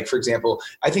that is, like, for example,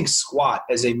 I think squat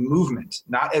as a movement,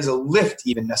 not as a lift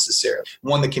even necessarily.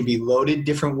 One that can be loaded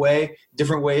different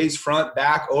ways, front,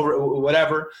 back, over,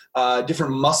 whatever,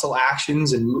 different muscle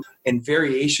actions and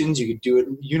variations. You could do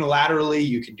it unilaterally.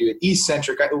 You can do it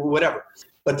eccentric, whatever.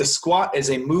 But the squat as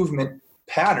a movement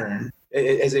pattern,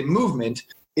 as a movement,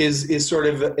 is sort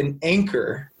of an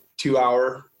anchor to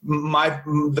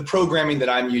the programming that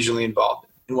I'm usually involved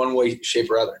in one way,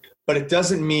 shape, or other. But it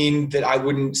doesn't mean that I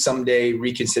wouldn't someday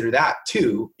reconsider that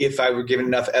too, if I were given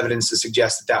enough evidence to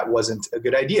suggest that wasn't a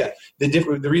good idea.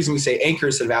 The reason we say anchor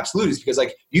instead of absolute is because,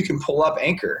 like, you can pull up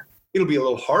anchor. It'll be a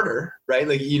little harder, right?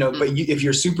 Like, you know, but if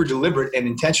you're super deliberate and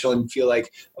intentional and feel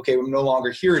like, okay, we're no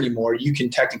longer here anymore, you can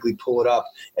technically pull it up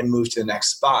and move to the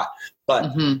next spot.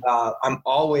 But I'm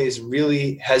always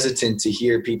really hesitant to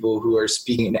hear people who are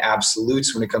speaking in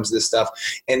absolutes when it comes to this stuff,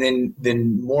 and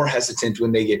then more hesitant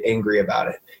when they get angry about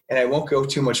it. And I won't go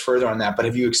too much further on that, but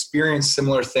have you experienced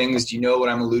similar things? Do you know what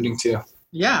I'm alluding to?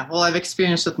 Yeah, well, I've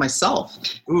experienced with myself.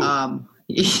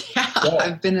 Yeah,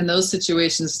 I've been in those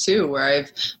situations too, where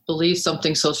I've believed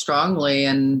something so strongly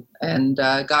and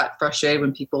got frustrated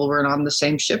when people weren't on the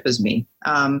same ship as me.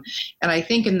 And I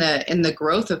think in the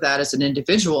growth of that as an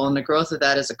individual and the growth of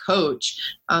that as a coach,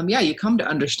 you come to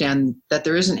understand that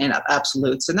there isn't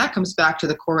absolutes. And that comes back to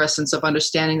the core essence of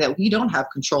understanding that we don't have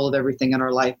control of everything in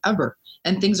our life ever.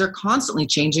 And things are constantly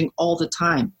changing all the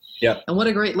time. Yeah. And what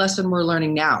a great lesson we're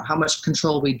learning now, how much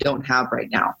control we don't have right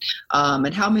now.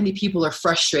 And how many people are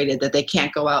frustrated that they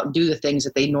can't go out and do the things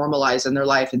that they normalize in their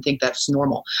life and think that's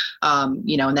normal,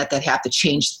 and that they have to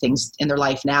change things in their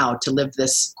life now to live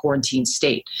this quarantine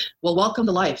state. Well, welcome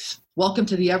to life. Welcome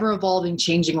to the ever-evolving,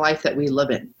 changing life that we live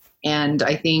in. And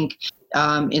I think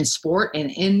in sport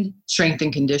and in strength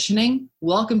and conditioning,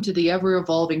 welcome to the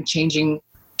ever-evolving, changing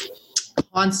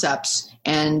concepts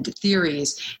and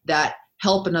theories that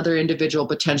help another individual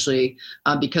potentially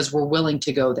because we're willing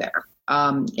to go there.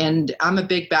 And I'm a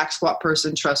big back squat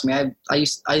person. Trust me,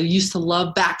 I used to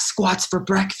love back squats for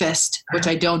breakfast, which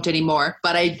I don't anymore,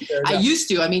 but I used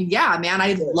to. I mean, yeah, man,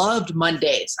 I loved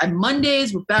Mondays.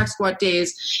 Mondays were back squat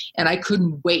days, and I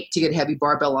couldn't wait to get a heavy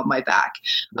barbell on my back.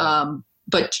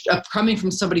 But coming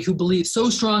from somebody who believes so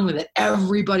strongly that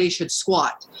everybody should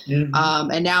squat.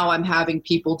 And now I'm having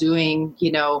people doing,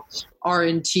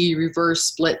 R&T reverse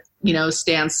split,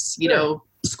 stance,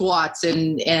 squats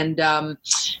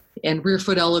and rear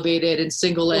foot elevated and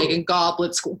single leg and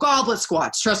goblet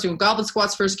squats. Trust me, when goblet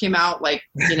squats first came out,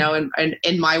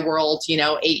 in my world,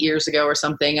 8 years ago or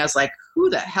something, I was like, who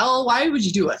the hell, why would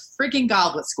you do a freaking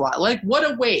goblet squat? Like, what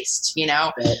a waste,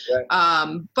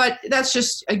 Right. But that's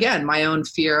just, again, my own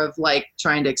fear of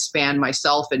trying to expand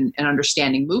myself and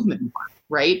understanding movement more.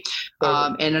 Right.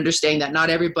 And understanding that not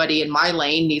everybody in my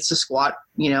lane needs to squat,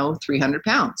 300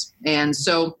 pounds. And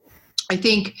so I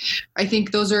think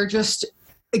those are just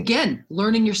again,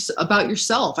 learning about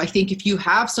yourself. I think if you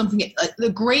have something, a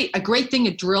great thing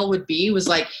a drill would be was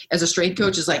like, as a strength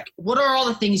coach, is like, what are all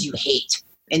the things you hate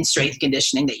in strength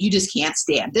conditioning that you just can't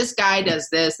stand? This guy does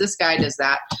this guy does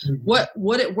that. What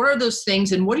are those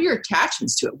things, and what are your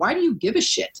attachments to it? Why do you give a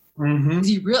shit?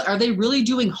 Are they really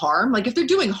doing harm? Like, if they're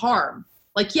doing harm,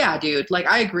 like, yeah, dude, like,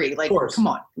 I agree. Like, come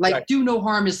on, like, right. Do no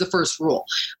harm is the first rule.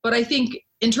 But I think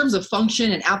in terms of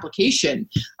function and application,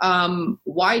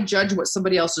 why judge what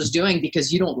somebody else is doing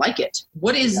because you don't like it?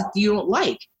 What is you don't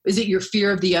like? Is it your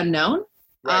fear of the unknown?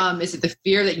 Right. Is it the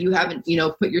fear that you haven't,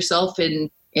 put yourself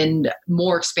in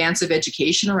more expansive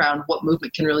education around what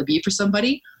movement can really be for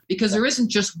somebody? Because there isn't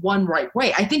just one right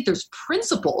way. I think there's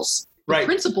principles. Right.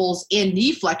 Principles in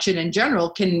knee flexion in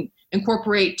general can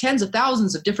incorporate tens of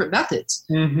thousands of different methods,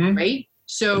 right?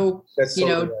 So,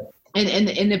 and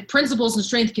the principles in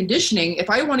strength conditioning, if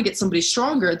I want to get somebody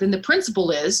stronger, then the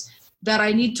principle is that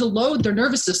I need to load their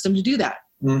nervous system to do that.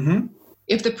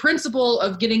 If the principle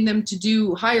of getting them to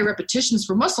do higher repetitions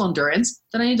for muscle endurance,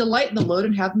 then I need to lighten the load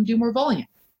and have them do more volume.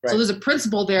 Right. So there's a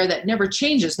principle there that never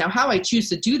changes. Now, how I choose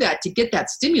to do that to get that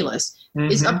stimulus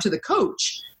is up to the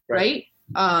coach, right?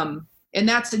 And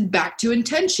that's back to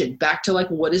intention, back to like,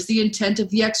 what is the intent of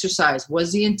the exercise? What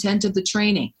is the intent of the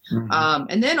training?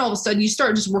 And then all of a sudden you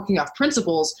start just working off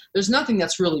principles. There's nothing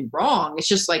that's really wrong. It's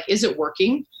just like, is it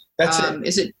working? That's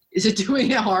it. Is it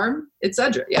doing harm, et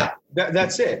cetera? Yeah.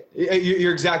 That's it.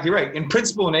 You're exactly right. And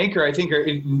principle and anchor, I think,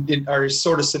 are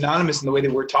sort of synonymous in the way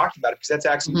that we're talking about it, because that's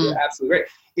actually absolutely right.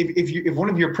 If one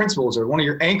of your principles or one of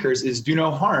your anchors is do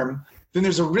no harm, then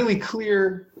there's a really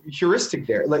clear heuristic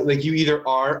there. Like you either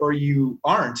are or you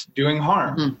aren't doing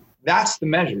harm. That's the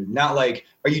measure. Not like,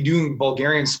 are you doing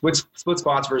Bulgarian split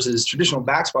squats versus traditional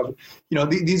back squats?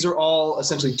 These are all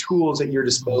essentially tools at your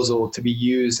disposal to be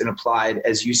used and applied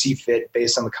as you see fit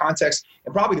based on the context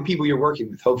and probably the people you're working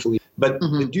with, hopefully. But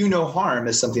the do no harm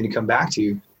is something to come back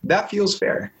to. That feels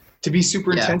fair. To be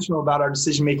super intentional about our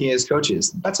decision-making as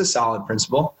coaches. That's a solid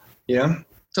principle,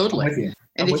 Totally.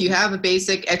 And if you have a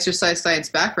basic exercise science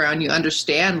background, you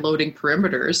understand loading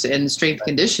perimeters and strength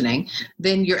conditioning,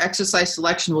 then your exercise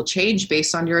selection will change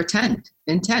based on your intent.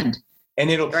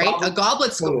 And it'll a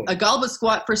goblet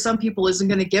squat for some people isn't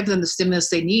going to give them the stimulus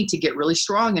they need to get really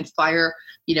strong and fire,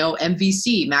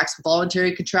 MVC, max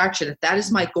voluntary contraction. If that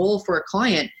is my goal for a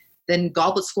client, then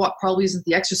goblet squat probably isn't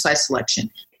the exercise selection.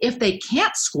 If they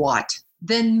can't squat,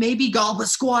 then maybe goblet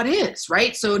squat is,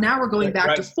 right? So now we're going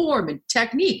back to form and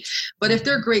technique. But if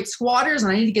they're great squatters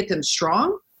and I need to get them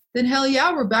strong, then hell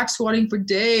yeah, we're back squatting for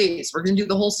days. We're going to do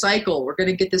the whole cycle. We're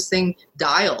going to get this thing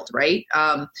dialed, right?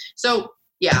 So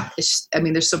yeah,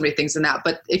 there's so many things in that.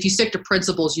 But if you stick to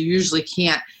principles, you usually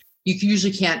can't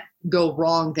go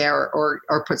wrong there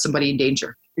or put somebody in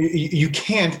danger. You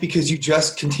can't, because you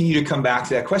just continue to come back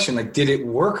to that question, like, did it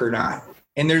work or not?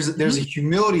 And there's a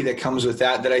humility that comes with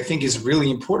that I think is really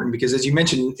important, because as you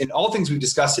mentioned, in all things we've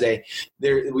discussed today,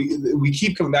 we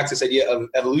keep coming back to this idea of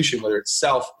evolution, whether it's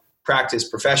self, practice,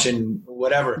 profession,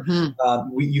 whatever.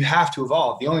 You have to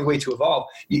evolve. The only way to evolve,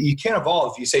 you can't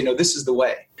evolve if you say, no, this is the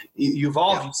way. You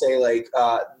evolve, you say, like,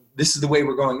 this is the way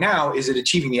we're going now. Is it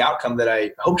achieving the outcome that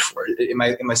I hoped for? Am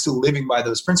I still living by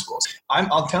those principles?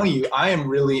 I'll tell you, I am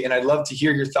really, and I'd love to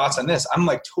hear your thoughts on this. I'm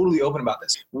like totally open about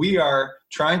this. We are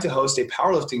trying to host a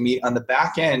powerlifting meet on the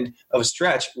back end of a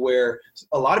stretch where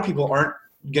a lot of people aren't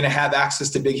going to have access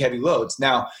to big, heavy loads.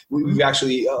 Now, we've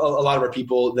actually, a lot of our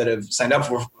people that have signed up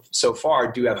for so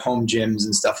far do have home gyms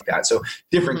and stuff like that. So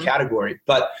different category.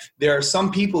 But there are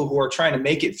some people who are trying to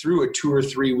make it through a 2 or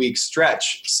 3 week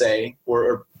stretch, say,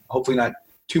 or hopefully not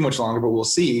too much longer, but we'll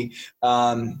see,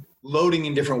 loading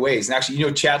in different ways. And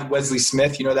actually, Chad Wesley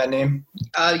Smith, you know that name?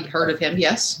 Heard of him,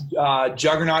 yes.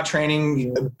 Juggernaut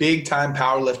training, a big time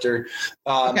power lifter.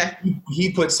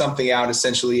 He put something out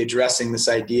essentially addressing this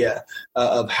idea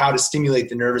of how to stimulate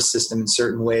the nervous system in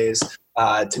certain ways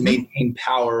to maintain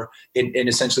power and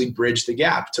essentially bridge the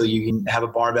gap till you can have a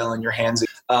barbell in your hands.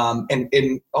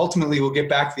 And ultimately we'll get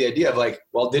back to the idea of like,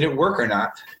 well, did it work or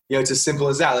not? It's as simple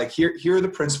as that. Like here are the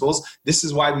principles. This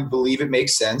is why we believe it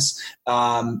makes sense.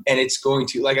 And it's going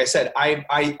to, like I said, I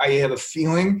have a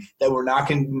feeling that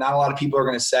not a lot of people are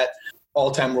going to set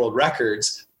all-time world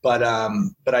records, but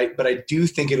I do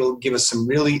think it'll give us some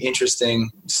really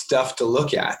interesting stuff to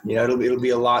look at. It'll be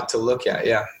a lot to look at.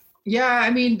 Yeah. Yeah,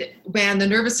 man, the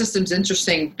nervous system's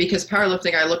interesting because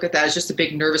powerlifting, I look at that as just a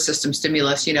big nervous system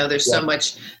stimulus. There's so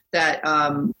much that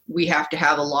we have to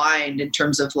have aligned in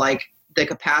terms of like the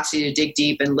capacity to dig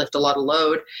deep and lift a lot of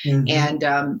load, and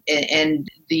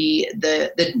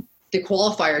the the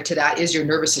qualifier to that is your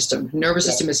nervous system. Nervous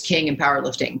system is king in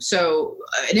powerlifting. So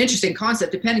an interesting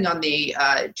concept, depending on the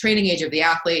training age of the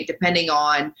athlete, depending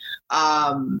on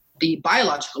the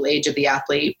biological age of the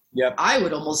athlete. Yep. I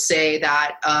would almost say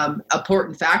that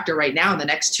important factor right now in the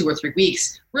next 2 or 3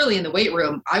 weeks, really in the weight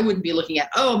room, I wouldn't be looking at,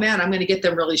 oh man, I'm going to get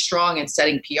them really strong and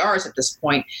setting PRs at this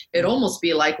point. It'd almost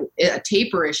be like a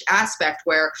taperish aspect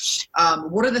where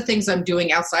what are the things I'm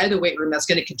doing outside of the weight room that's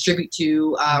going to contribute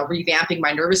to revamping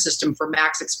my nervous system for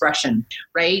max expression,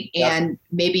 right? Yep. And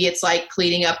maybe it's like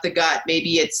cleaning up the gut.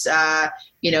 Maybe it's,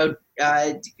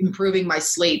 improving my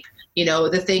sleep,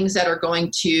 the things that are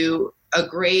going to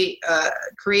create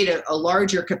a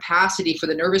larger capacity for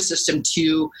the nervous system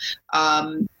to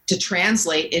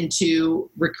translate into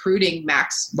recruiting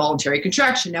max voluntary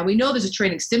contraction. Now we know there's a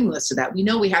training stimulus to that. We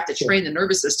know we have to train the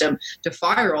nervous system to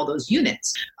fire all those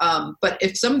units. But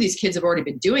if some of these kids have already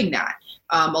been doing that,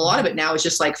 a lot of it now is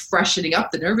just like freshening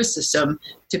up the nervous system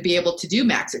to be able to do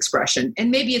max expression. And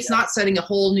maybe it's not setting a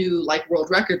whole new like world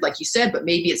record, like you said, but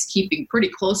maybe it's keeping pretty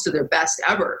close to their best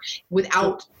ever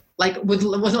without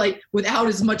without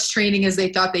as much training as they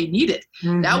thought they needed.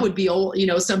 Mm-hmm. That would be,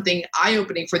 something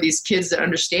eye-opening for these kids that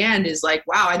understand is like,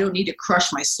 wow, I don't need to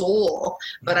crush my soul,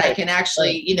 but I can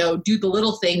actually, do the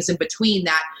little things in between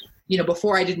that,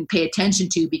 before I didn't pay attention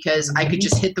to because I could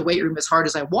just hit the weight room as hard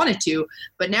as I wanted to.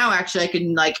 But now actually I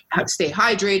can stay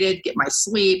hydrated, get my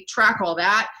sleep, track all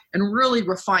that, and really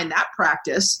refine that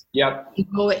practice. Yep.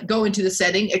 Go into the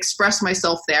setting, express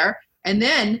myself there. And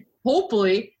then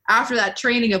hopefully after that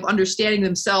training of understanding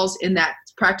themselves in that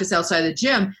practice outside the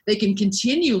gym, they can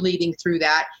continue leading through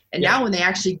that. And now when they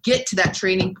actually get to that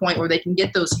training point where they can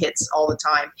get those hits all the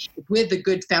time with a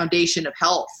good foundation of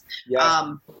health.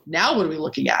 Now what are we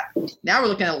looking at? Now we're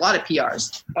looking at a lot of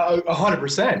PRs.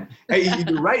 100%. Hey,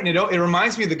 you're right. And it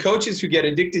reminds me of the coaches who get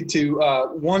addicted to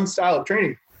one style of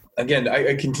training. Again,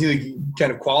 I continue to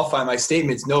kind of qualify my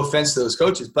statements, no offense to those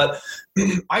coaches, but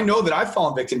I know that I've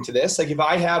fallen victim to this. Like if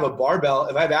I have a barbell,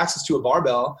 if I have access to a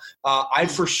barbell, I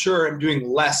for sure am doing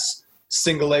less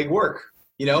single leg work,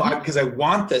 because I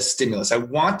want this stimulus. I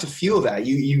want to feel that.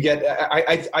 You get,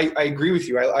 I agree with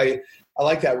you. I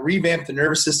like that. Revamp the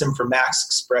nervous system for max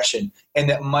expression. And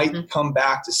that might come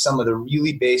back to some of the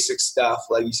really basic stuff.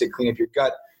 Like you said, clean up your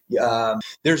gut.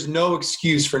 There's no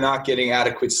excuse for not getting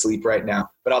adequate sleep right now.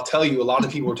 But I'll tell you, a lot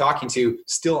of people we're talking to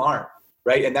still aren't,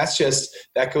 right? And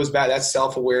that goes back, that's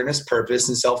self-awareness, purpose,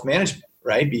 and self-management,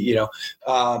 right?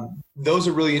 Those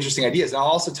are really interesting ideas. And I'll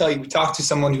also tell you, we talked to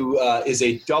someone who is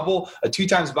a 2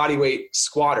 times body weight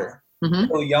squatter.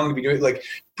 Really young to be doing, like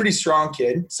pretty strong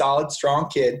kid, solid, strong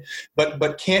kid,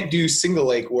 but can't do single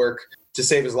leg work to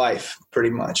save his life pretty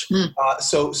much.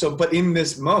 But in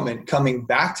this moment, coming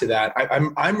back to that,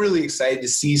 I'm really excited to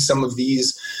see some of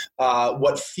these,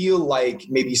 what feel like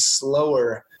maybe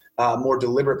slower, more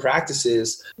deliberate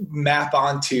practices map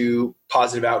onto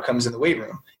positive outcomes in the weight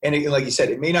room. And like you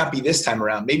said, it may not be this time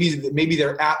around. Maybe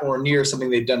they're at or near something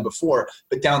they've done before,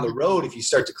 but down the road, if you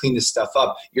start to clean this stuff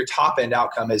up, your top end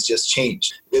outcome has just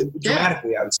changed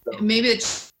dramatically. I would say. Maybe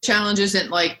the challenge isn't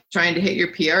like trying to hit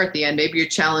your PR at the end. Maybe your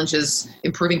challenge is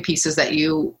improving pieces that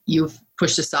you've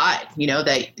pushed aside,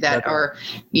 that are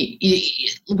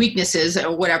weaknesses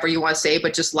or whatever you want to say,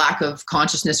 but just lack of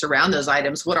consciousness around those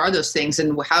items. What are those things,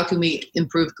 and how can we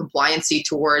improve compliancy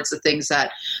towards the things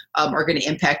that are going to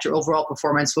impact your overall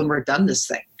performance when we're done this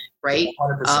thing? Right.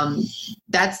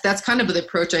 That's kind of the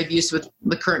approach I've used with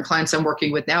the current clients I'm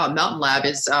working with now at Mountain Lab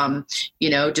is,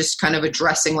 just kind of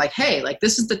addressing like, hey, like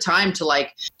this is the time to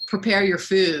like prepare your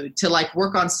food, to like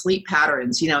work on sleep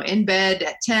patterns, in bed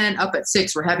at 10, up at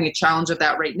 6. We're having a challenge of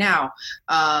that right now.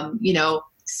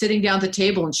 Sitting down at the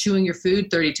table and chewing your food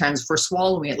 30 times before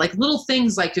swallowing it, like little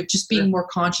things like of just being more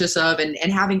conscious of and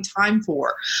having time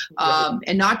for,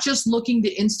 and not just looking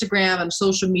to Instagram and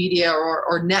social media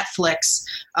or Netflix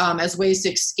as ways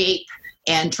to escape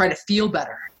and try to feel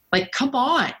better. Like, come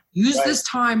on, use this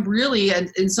time really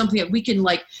in something that we can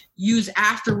like use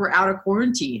after we're out of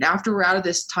quarantine, after we're out of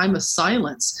this time of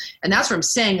silence. And that's what I'm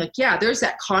saying. Like, yeah, there's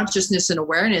that consciousness and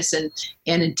awareness and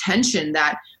intention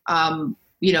that,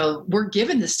 we're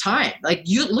given this time. Like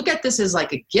you look at this as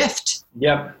like a gift,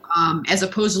 as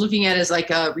opposed to looking at it as like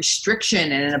a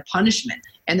restriction and a punishment.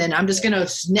 And then I'm just going to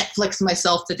Netflix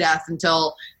myself to death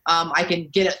until I can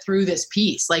get it through this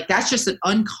piece. Like that's just an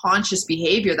unconscious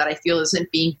behavior that I feel isn't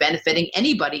benefiting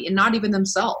anybody and not even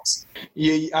themselves.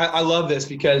 Yeah, I love this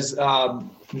because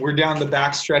we're down the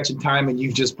back stretch in time and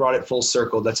you've just brought it full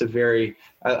circle. That's a very,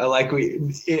 I like,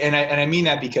 and I mean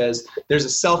that because there's a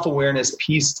self-awareness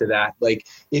piece to that. Like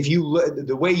if you look,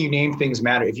 the way you name things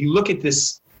matter. If you look at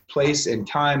this place and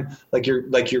time, like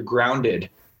you're grounded,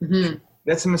 Mm-hmm.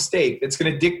 That's a mistake. It's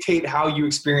going to dictate how you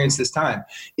experience this time.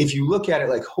 If you look at it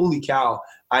like, holy cow,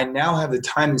 I now have the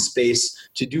time and space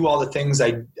to do all the things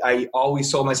I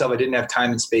always told myself I didn't have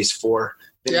time and space for.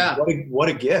 Yeah. What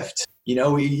a gift.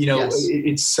 Yes.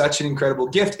 It's such an incredible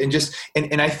gift. And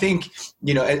and I think,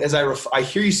 as I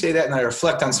hear you say that and I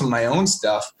reflect on some of my own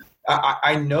stuff,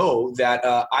 I know that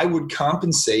I would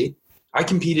compensate. I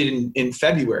competed in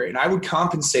February, and I would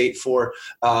compensate for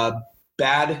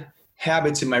bad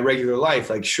habits in my regular life,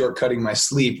 like shortcutting my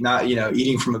sleep, not,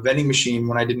 eating from a vending machine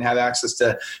when I didn't have access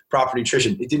to proper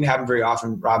nutrition. It didn't happen very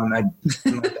often, Robin.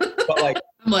 But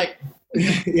I'm like,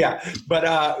 yeah.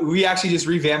 But we actually just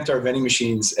revamped our vending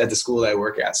machines at the school that I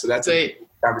work at. So that's a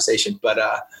conversation, but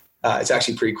it's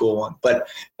actually a pretty cool one. But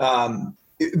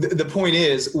the point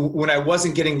is, when I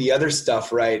wasn't getting the other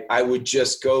stuff right, I would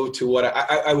just go to what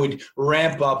I would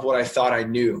ramp up what I thought I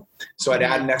knew. So I'd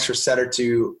add an extra set or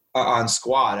two on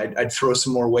squat. I'd throw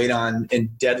some more weight on and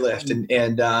deadlift.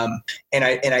 And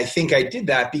I think I did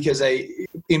that because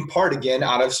in part, again,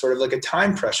 out of sort of like a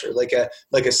time pressure, like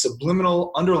a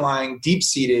subliminal underlying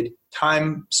deep-seated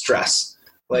time stress.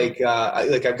 Like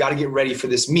I've got to get ready for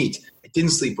this meet. I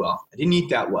didn't sleep well. I didn't eat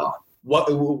that well.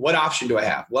 What option do I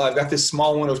have? Well, I've got this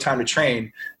small window of time to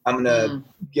train. I'm going to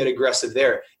get aggressive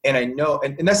there. And I know,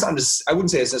 and that's not just, I wouldn't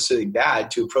say it's necessarily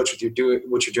bad to approach what you're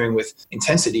doing with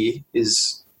intensity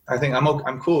is, I think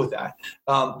I'm cool with that.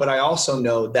 But I also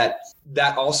know that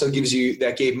also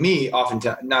gave me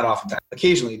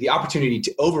occasionally the opportunity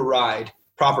to override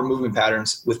proper movement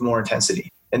patterns with more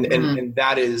intensity. And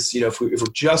that is, if we're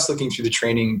just looking through the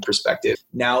training perspective,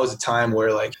 now is a time where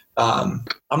I'm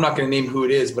not going to name who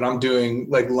it is, but I'm doing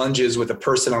like lunges with a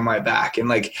person on my back and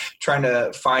like trying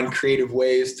to find creative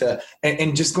ways to,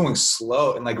 and just going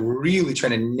slow and like really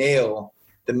trying to nail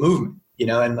the movement,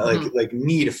 and like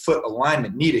knee to foot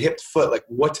alignment, knee to hip to foot. Like,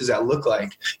 what does that look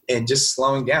like? And just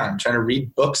slowing down, trying to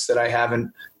read books that I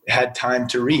haven't had time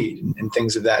to read and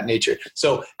things of that nature.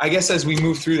 So I guess as we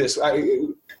move through this,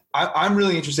 I'm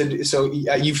really interested. So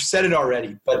you've said it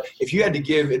already, but if you had to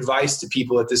give advice to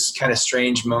people at this kind of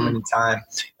strange moment in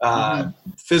time,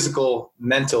 physical,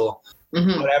 mental,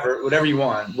 whatever you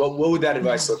want, what would that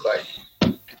advice look like?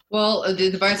 Well, the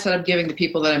advice that I'm giving the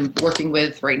people that I'm working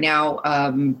with right now,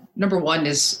 number one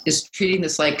is treating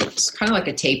this like it's kind of like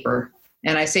a taper.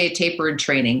 And I say a taper in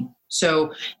training.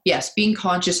 So yes, being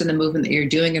conscious in the movement that you're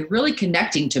doing and really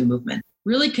connecting to movement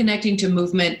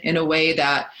in a way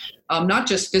that not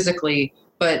just physically,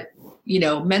 but,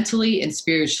 mentally and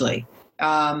spiritually.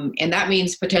 And that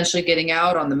means potentially getting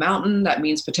out on the mountain. That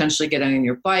means potentially getting on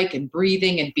your bike and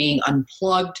breathing and being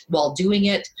unplugged while doing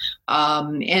it.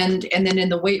 And then in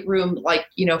the weight room,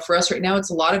 for us right now, it's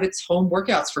home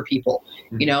workouts for people.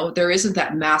 There isn't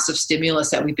that massive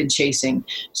stimulus that we've been chasing.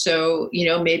 So,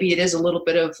 maybe it is a little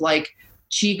bit of like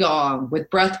Qigong with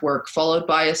breath work followed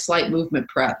by a slight movement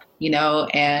prep,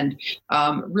 and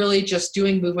really just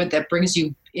doing movement that brings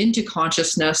you into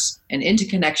consciousness and into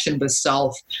connection with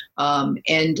self.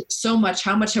 And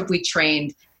how much have we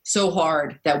trained so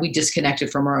hard that we disconnected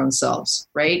from our own selves,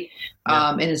 right?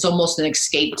 Yeah. And it's almost an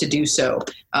escape to do so.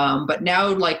 But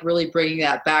now really bringing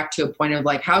that back to a point of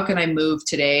how can I move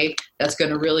today that's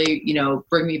going to really,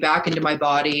 bring me back into my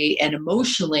body and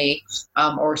emotionally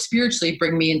or spiritually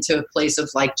bring me into a place of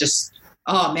just,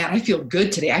 oh man, I feel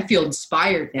good today. I feel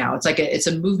inspired now. It's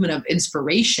a movement of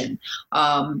inspiration.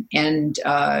 And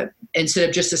instead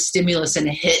of just a stimulus and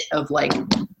a hit of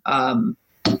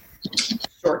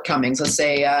shortcomings, let's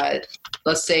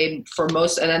say for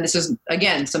most, and then this is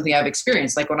again something I've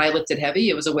experienced. Like when I lifted heavy,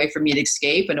 it was a way for me to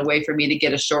escape and a way for me to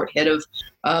get a short hit of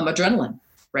adrenaline,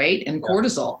 right, and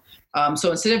cortisol.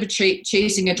 So instead of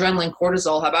chasing adrenaline,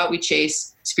 cortisol, how about we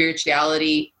chase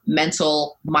spirituality,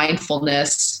 mental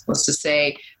mindfulness, let's just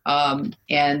say, and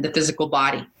the physical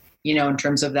body, in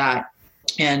terms of that.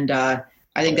 And I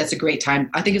think that's a great time.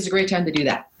 I think it's a great time to do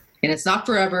that. And it's not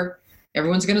forever.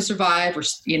 Everyone's going to survive,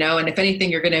 and if anything,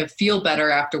 you're going to feel better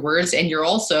afterwards. And you're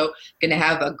also going to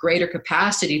have a greater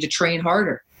capacity to train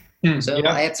harder. So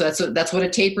that's what a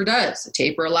taper does. A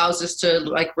taper allows us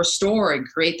to restore and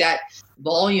create that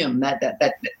volume,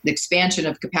 that expansion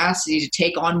of capacity to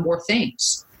take on more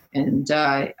things. And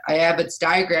I have its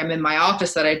diagram in my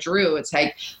office that I drew. It's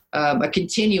like a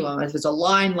continuum. It's a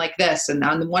line like this. And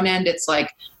on the one end, it's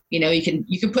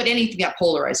you can put anything that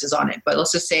polarizes on it, but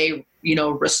let's just say,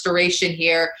 restoration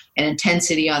here and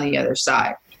intensity on the other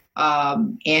side.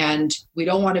 And we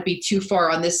don't want to be too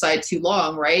far on this side too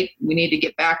long, right? We need to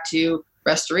get back to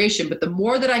restoration. But the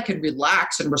more that I can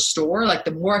relax and restore,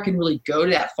 the more I can really go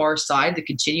to that far side, the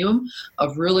continuum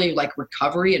of really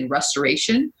recovery and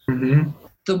restoration,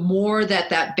 the more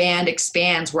that band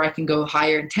expands where I can go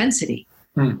higher intensity,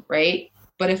 right?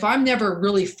 But if I'm never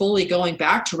really fully going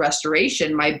back to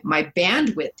restoration, my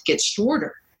bandwidth gets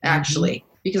shorter, actually,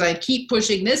 because I keep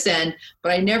pushing this end,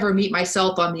 but I never meet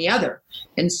myself on the other.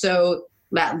 And so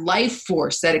that life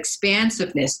force, that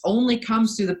expansiveness only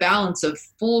comes through the balance of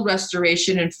full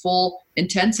restoration and full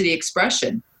intensity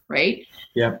expression, right?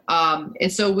 Yeah. And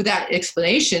so with that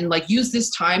explanation, like, use this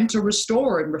time to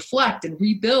restore and reflect and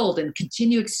rebuild and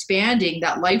continue expanding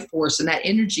that life force and that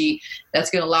energy that's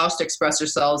going to allow us to express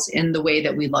ourselves in the way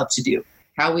that we love to do.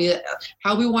 How we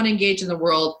want to engage in the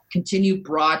world, continue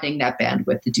broadening that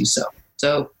bandwidth to do so.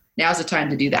 So now's the time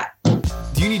to do that.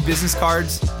 Do you need business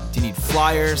cards? Do you need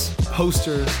flyers,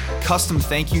 posters, custom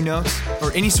thank you notes,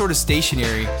 or any sort of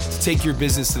stationery to take your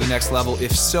business to the next level?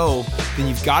 If so, then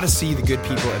you've got to see the good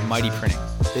people at Mighty Printing.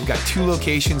 They've got 2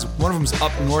 locations. One of them's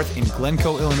up north in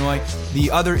Glencoe, Illinois.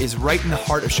 The other is right in the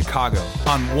heart of Chicago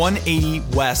on 180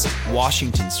 West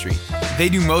Washington Street. They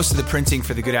do most of the printing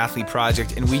for the Good Athlete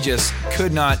Project, and we just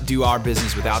could not do our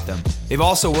business without them. They've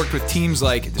also worked with teams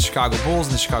like the Chicago Bulls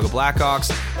and the Chicago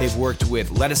Blackhawks. They've worked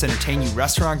with Let Us Entertain You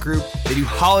Restaurant Group. They do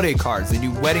holiday cards. They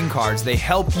do wedding cards. They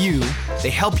help you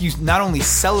not only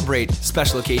celebrate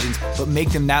special occasions, but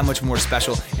make them that much more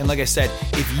special. And like I said,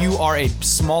 if you are a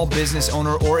small business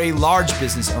owner or a large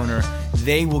business owner,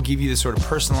 they will give you this sort of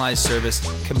personalized service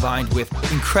combined with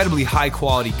incredibly high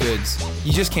quality goods.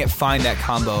 You just can't find that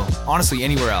combo, honestly,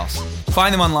 anywhere else.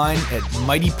 Find them online at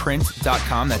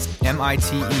mightyprint.com. That's MITE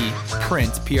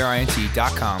print,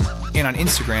 PRINT.com. And on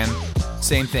Instagram,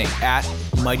 same thing, at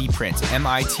mightyprint,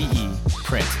 MITE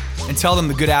print. And tell them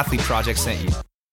the Good Athlete Project sent you.